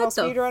professional What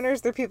the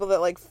speedrunners. They're people that,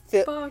 like,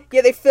 fuck?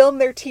 yeah, they film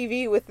their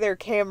TV with their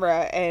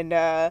camera, and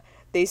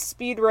they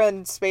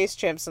speedrun Space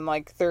Chimps in,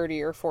 like,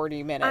 30 or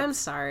 40 minutes. I'm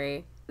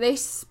sorry. They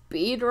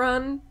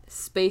speedrun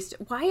Space...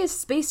 Why is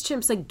Space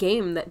Chimps a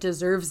game that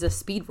deserves a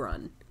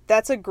speedrun?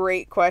 That's a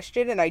great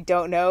question, and I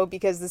don't know,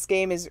 because this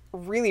game is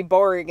really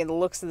boring and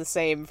looks the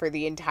same for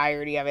the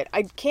entirety of it.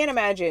 I can't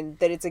imagine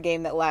that it's a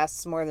game that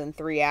lasts more than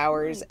 3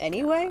 hours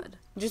anyway. God.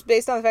 Just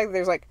based on the fact that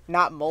there's, like,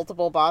 not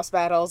multiple boss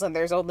battles and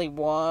there's only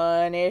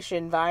one-ish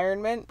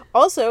environment.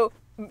 Also,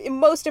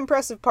 most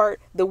impressive part,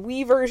 the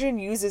Wii version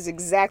uses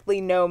exactly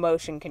no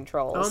motion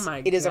controls. Oh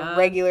my It is a God.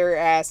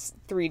 regular-ass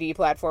 3D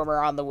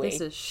platformer on the Wii.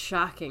 This is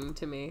shocking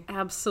to me.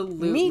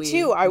 Absolutely. Me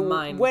too. I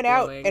went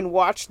out mind-blowing. and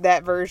watched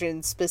that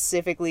version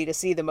specifically to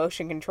see the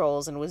motion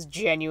controls and was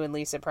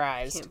genuinely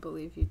surprised. Can't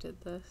believe you did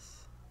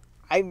this.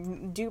 I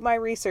do my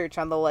research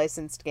on the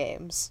licensed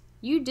games.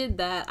 You did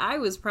that. I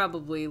was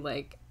probably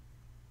like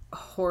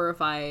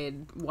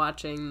horrified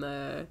watching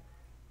the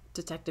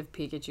Detective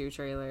Pikachu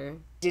trailer.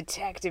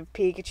 Detective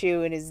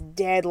Pikachu and his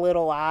dead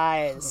little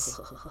eyes.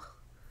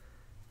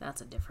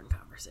 That's a different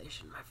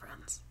conversation, my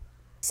friends.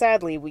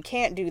 Sadly, we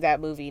can't do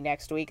that movie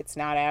next week. It's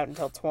not out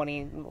until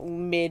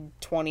mid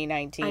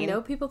 2019. I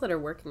know people that are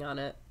working on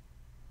it.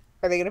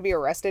 Are they going to be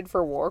arrested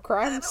for war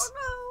crimes?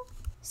 know.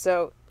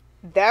 So,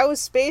 that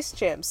was Space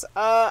Chimps.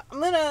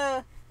 I'm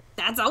gonna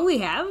That's all we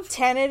have?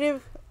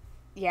 tentative.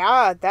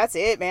 Yeah, that's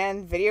it,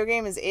 man. Video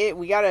game is it.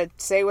 We gotta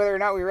say whether or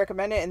not we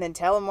recommend it and then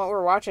tell them what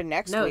we're watching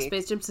next No, week.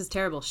 Space Chimps is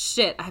terrible.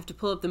 Shit, I have to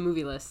pull up the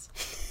movie list.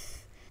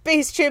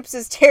 Space Chimps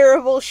is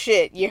terrible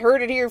shit. You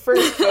heard it here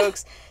first,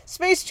 folks.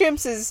 Space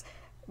Chimps is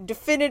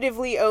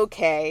definitively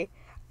okay.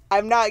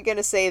 I'm not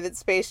gonna say that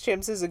Space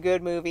Chimps is a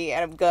good movie,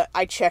 and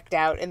I checked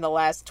out in the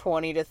last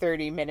 20 to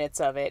 30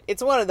 minutes of it.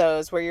 It's one of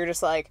those where you're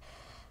just like,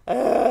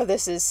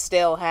 this is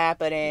still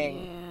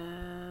happening. Yeah.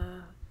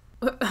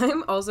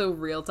 I'm also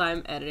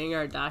real-time editing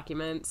our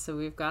documents, so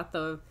we've got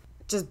the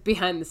just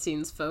behind the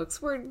scenes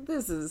folks. We're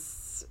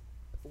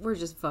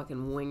just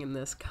fucking winging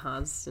this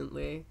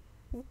constantly.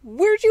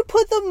 Where'd you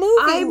put the movie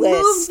I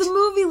list? moved the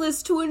movie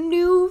list to a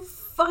new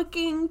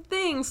fucking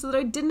thing so that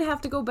I didn't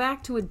have to go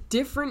back to a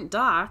different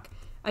doc.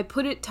 I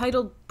put it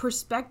titled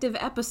Perspective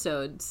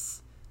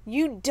Episodes.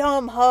 You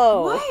dumb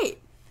hoe. What?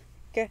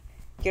 You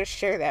gotta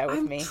share that with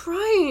I'm me.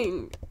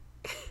 trying.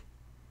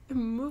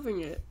 I'm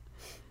moving it.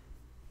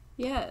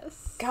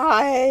 Yes.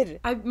 God.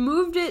 I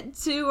moved it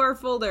to our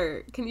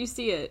folder. Can you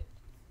see it?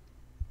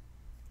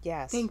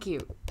 Yes. Thank you.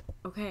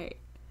 Okay.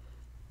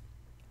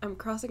 I'm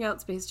crossing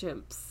out Space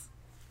Chimps.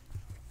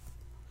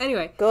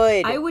 Anyway.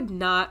 Good. I would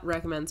not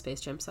recommend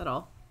Space Chimps at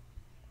all.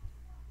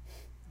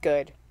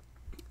 Good.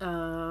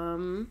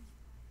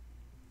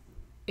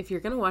 If you're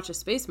gonna watch a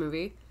space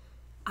movie,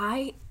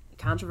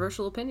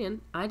 controversial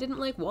opinion, I didn't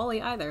like WALL-E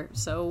either,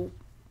 so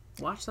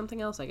watch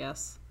something else, I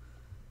guess.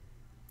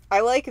 I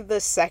like the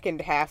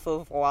second half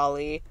of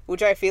WALL-E,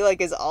 which I feel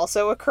like is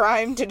also a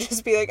crime to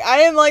just be like, I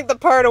didn't like the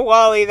part of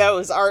WALL-E that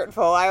was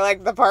artful. I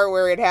like the part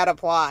where it had a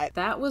plot.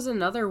 That was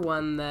another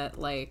one that,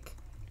 like,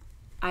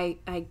 I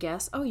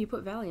guess... Oh, you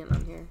put Valiant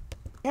on here.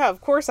 Yeah, of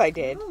course I I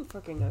did. don't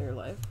fucking know your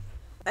life.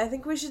 I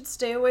think we should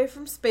stay away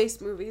from space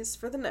movies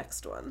for the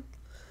next one.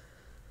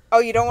 Oh,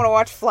 you don't want to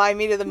watch Fly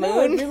Me to the No,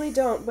 I Moon? really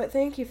don't, but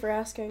thank you for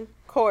asking.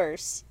 Of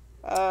course.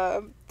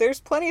 There's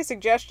plenty of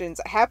suggestions.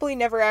 Happily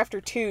Never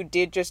After 2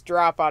 did just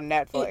drop on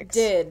Netflix. It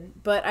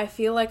did, but I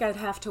feel like I'd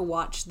have to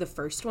watch the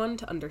first one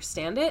to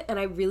understand it, and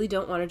I really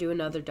don't want to do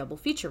another double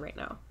feature right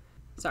now.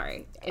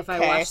 Sorry. If I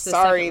watch the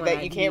sorry second one,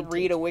 that you I'd can't need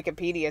read to. a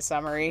Wikipedia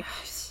summary.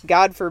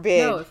 God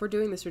forbid. No, if we're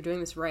doing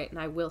this right, and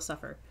I will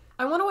suffer.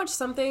 I want to watch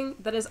something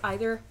that is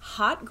either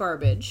hot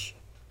garbage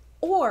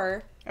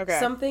or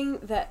something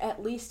that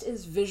at least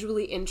is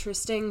visually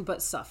interesting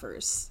but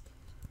suffers.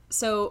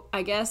 So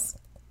I guess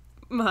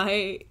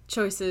my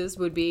choices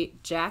would be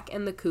Jack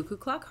and the Cuckoo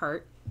Clock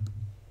Heart,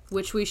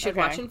 which we should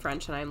watch in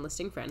French, and I'm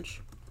listing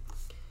French.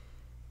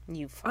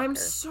 You fucker. I'm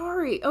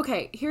sorry.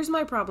 Okay, here's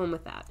my problem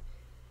with that.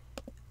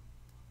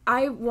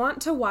 I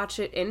want to watch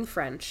it in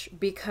French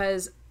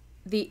because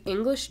the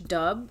English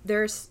dub,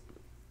 there's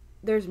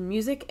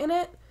music in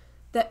it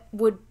that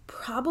would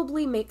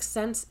probably make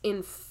sense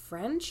in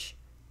French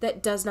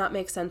that does not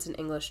make sense in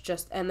English,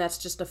 and that's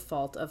just a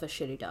fault of a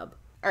shitty dub.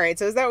 Alright,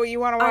 so is that what you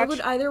want to watch? I would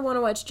either want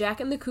to watch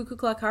Jack and the Cuckoo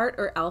Clock Heart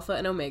or Alpha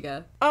and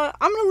Omega. I'm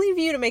gonna leave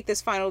you to make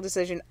this final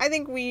decision. I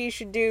think we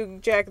should do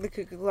Jack and the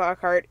Cuckoo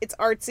Clock Heart. It's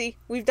artsy.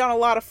 We've done a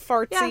lot of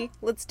fartsy. Yeah.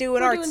 Let's do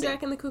an We're artsy. doing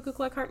Jack and the Cuckoo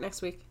Clock Heart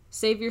next week.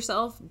 Save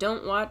yourself,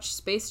 don't watch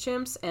Space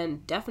Chimps,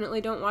 and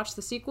definitely don't watch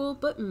the sequel,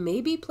 but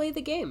maybe play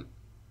the game.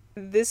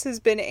 This has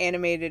been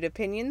Animated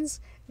Opinions,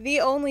 the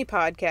only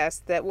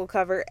podcast that will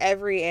cover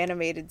every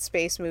animated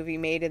space movie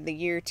made in the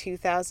year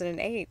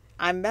 2008.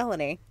 I'm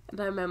Melanie.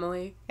 And I'm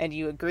Emily. And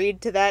you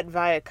agreed to that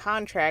via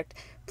contract.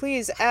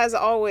 Please, as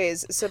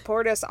always,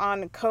 support us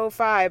on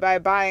Ko-Fi by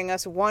buying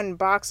us 1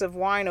 box of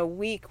wine a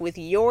week. With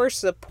your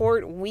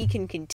support, we can continue